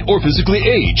deteriorate or physically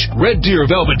age. Red Deer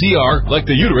Velvet DR, like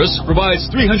the uterus, provides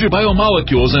 300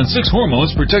 biomolecules and 6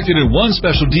 hormones protected in one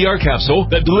special DR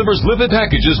capsule that delivers lipid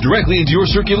packages directly into your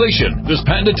circulation. This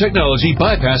patented technology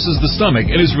bypasses the stomach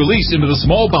and is released into the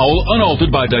small bowel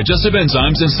unaltered by digestive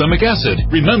enzymes and stomach acid.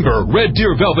 Remember, Red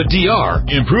Deer Velvet DR.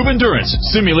 Improve endurance,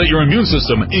 stimulate your immune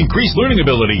system, increase learning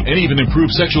ability, and even improve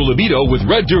sexual libido with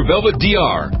Red Deer Velvet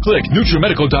DR. Click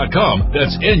NutriMedical.com,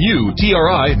 that's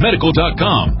NUTRI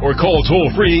medical.com, or call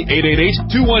toll-free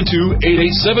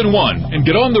 888-212-8871 and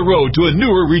get on the road to a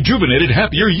newer, rejuvenated,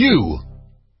 happier you.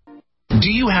 Do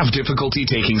you have difficulty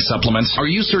taking supplements? Are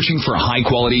you searching for a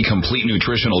high-quality, complete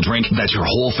nutritional drink that your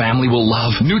whole family will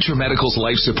love? NutriMedical's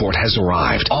Life Support has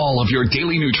arrived. All of your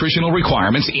daily nutritional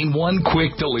requirements in one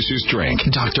quick, delicious drink.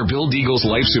 Dr. Bill Deagle's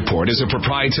Life Support is a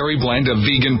proprietary blend of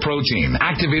vegan protein,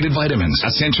 activated vitamins,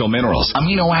 essential minerals,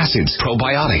 amino acids,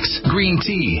 probiotics, green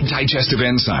tea, digestive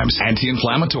enzymes,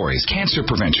 anti-inflammatories, cancer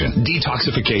prevention,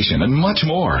 detoxification, and much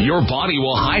more. Your body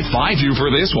will high-five you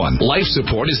for this one. Life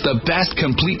Support is the best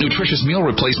complete nutritious meal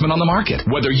replacement on the market.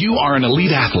 Whether you are an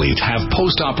elite athlete, have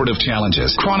post-operative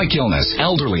challenges, chronic illness,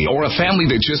 elderly, or a family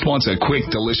that just wants a quick,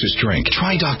 delicious drink,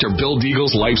 try Dr. Bill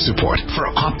Deagle's Life Support for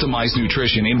optimized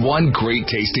nutrition in one great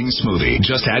tasting smoothie.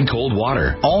 Just add cold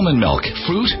water, almond milk,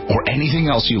 fruit, or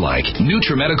anything else you like.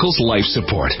 NutriMedical's Life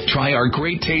Support. Try our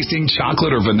great tasting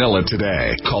chocolate or vanilla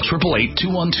today. Call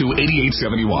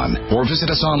 888-212-8871 or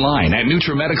visit us online at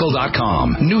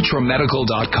NutriMedical.com.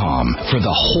 NutriMedical.com for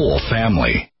the whole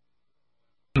family.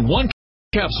 One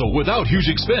capsule without huge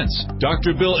expense.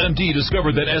 Dr. Bill MD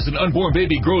discovered that as an unborn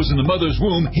baby grows in the mother's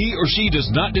womb, he or she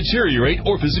does not deteriorate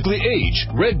or physically age.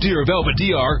 Red Deer Velvet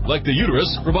DR, like the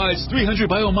uterus, provides 300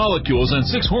 biomolecules and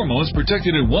 6 hormones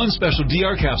protected in one special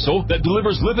DR capsule that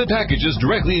delivers lipid packages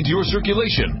directly into your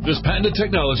circulation. This patented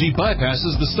technology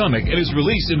bypasses the stomach and is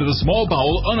released into the small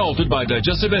bowel unaltered by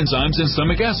digestive enzymes and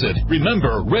stomach acid.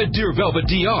 Remember, Red Deer Velvet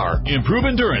DR. Improve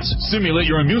endurance, stimulate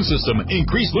your immune system,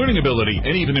 increase learning ability,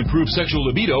 and even improve sexual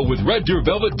libido with Red Deer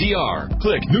Velvet DR.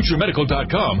 Click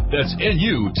NutriMedical.com, that's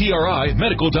NUTRI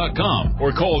Medical.com,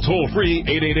 or call toll-free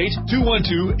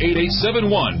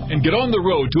 888-212-8871 and get on the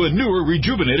road to a newer,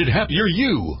 rejuvenated, happier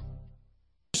you.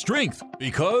 Strength,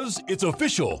 because it's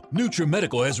official.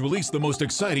 NutriMedical has released the most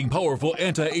exciting, powerful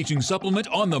anti-aging supplement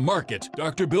on the market.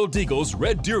 Dr. Bill Deagle's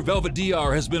Red Deer Velvet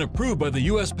DR has been approved by the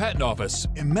U.S. Patent Office.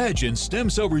 Imagine stem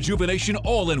cell rejuvenation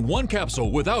all in one capsule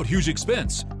without huge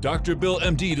expense. Dr. Bill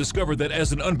MD discovered that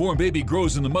as an unborn baby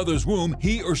grows in the mother's womb,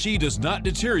 he or she does not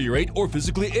deteriorate or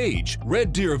physically age.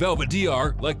 Red Deer Velvet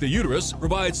DR, like the uterus,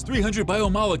 provides 300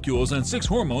 biomolecules and 6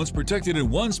 hormones protected in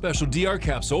one special DR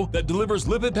capsule that delivers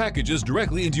lipid packages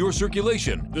directly into your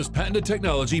circulation. This patented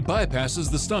technology bypasses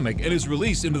the stomach and is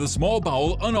released into the small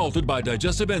bowel unaltered by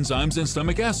digestive enzymes and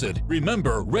stomach acid.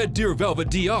 Remember, Red Deer Velvet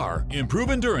DR.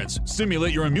 Improve endurance,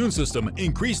 stimulate your immune system,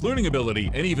 increase learning ability,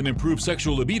 and even improve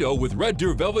sexual libido with Red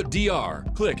Deer Velvet DR.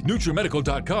 Click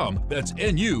NutriMedical.com, that's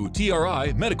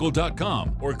NUTRI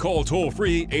Medical.com, or call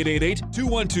toll-free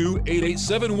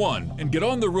 888-212-8871 and get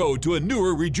on the road to a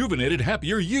newer, rejuvenated,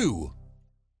 happier you.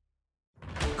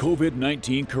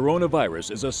 COVID-19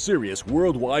 coronavirus is a serious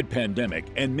worldwide pandemic,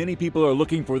 and many people are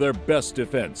looking for their best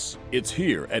defense. It's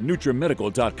here at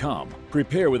NutriMedical.com.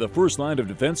 Prepare with a first line of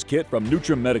defense kit from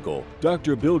NutriMedical.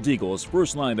 Dr. Bill Deagle's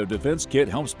first line of defense kit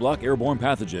helps block airborne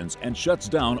pathogens and shuts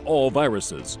down all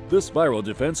viruses. This viral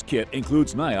defense kit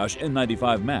includes NIOSH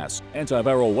N95 mask,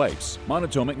 antiviral wipes,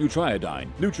 monatomic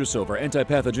nutriodine, Nutrisilver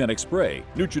antipathogenic spray,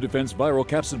 NutriDefense viral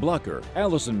capsid blocker,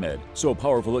 Allison Med, so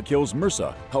powerful it kills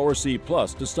MRSA, Power C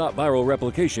Plus to stop viral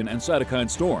replication and cytokine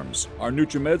storms. Our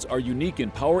NutriMeds are unique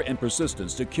in power and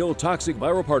persistence to kill toxic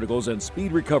viral particles and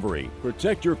speed recovery.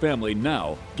 Protect your family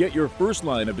now. Get your first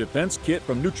line of defense kit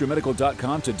from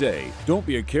NutriMedical.com today. Don't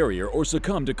be a carrier or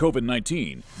succumb to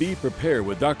COVID-19. Be prepared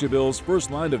with Dr. Bill's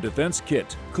first line of defense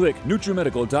kit. Click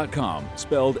NutriMedical.com,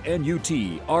 spelled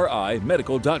N-U-T-R-I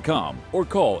Medical.com, or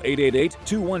call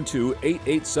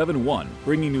 888-212-8871,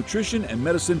 bringing nutrition and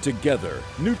medicine together.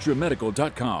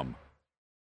 NutriMedical.com.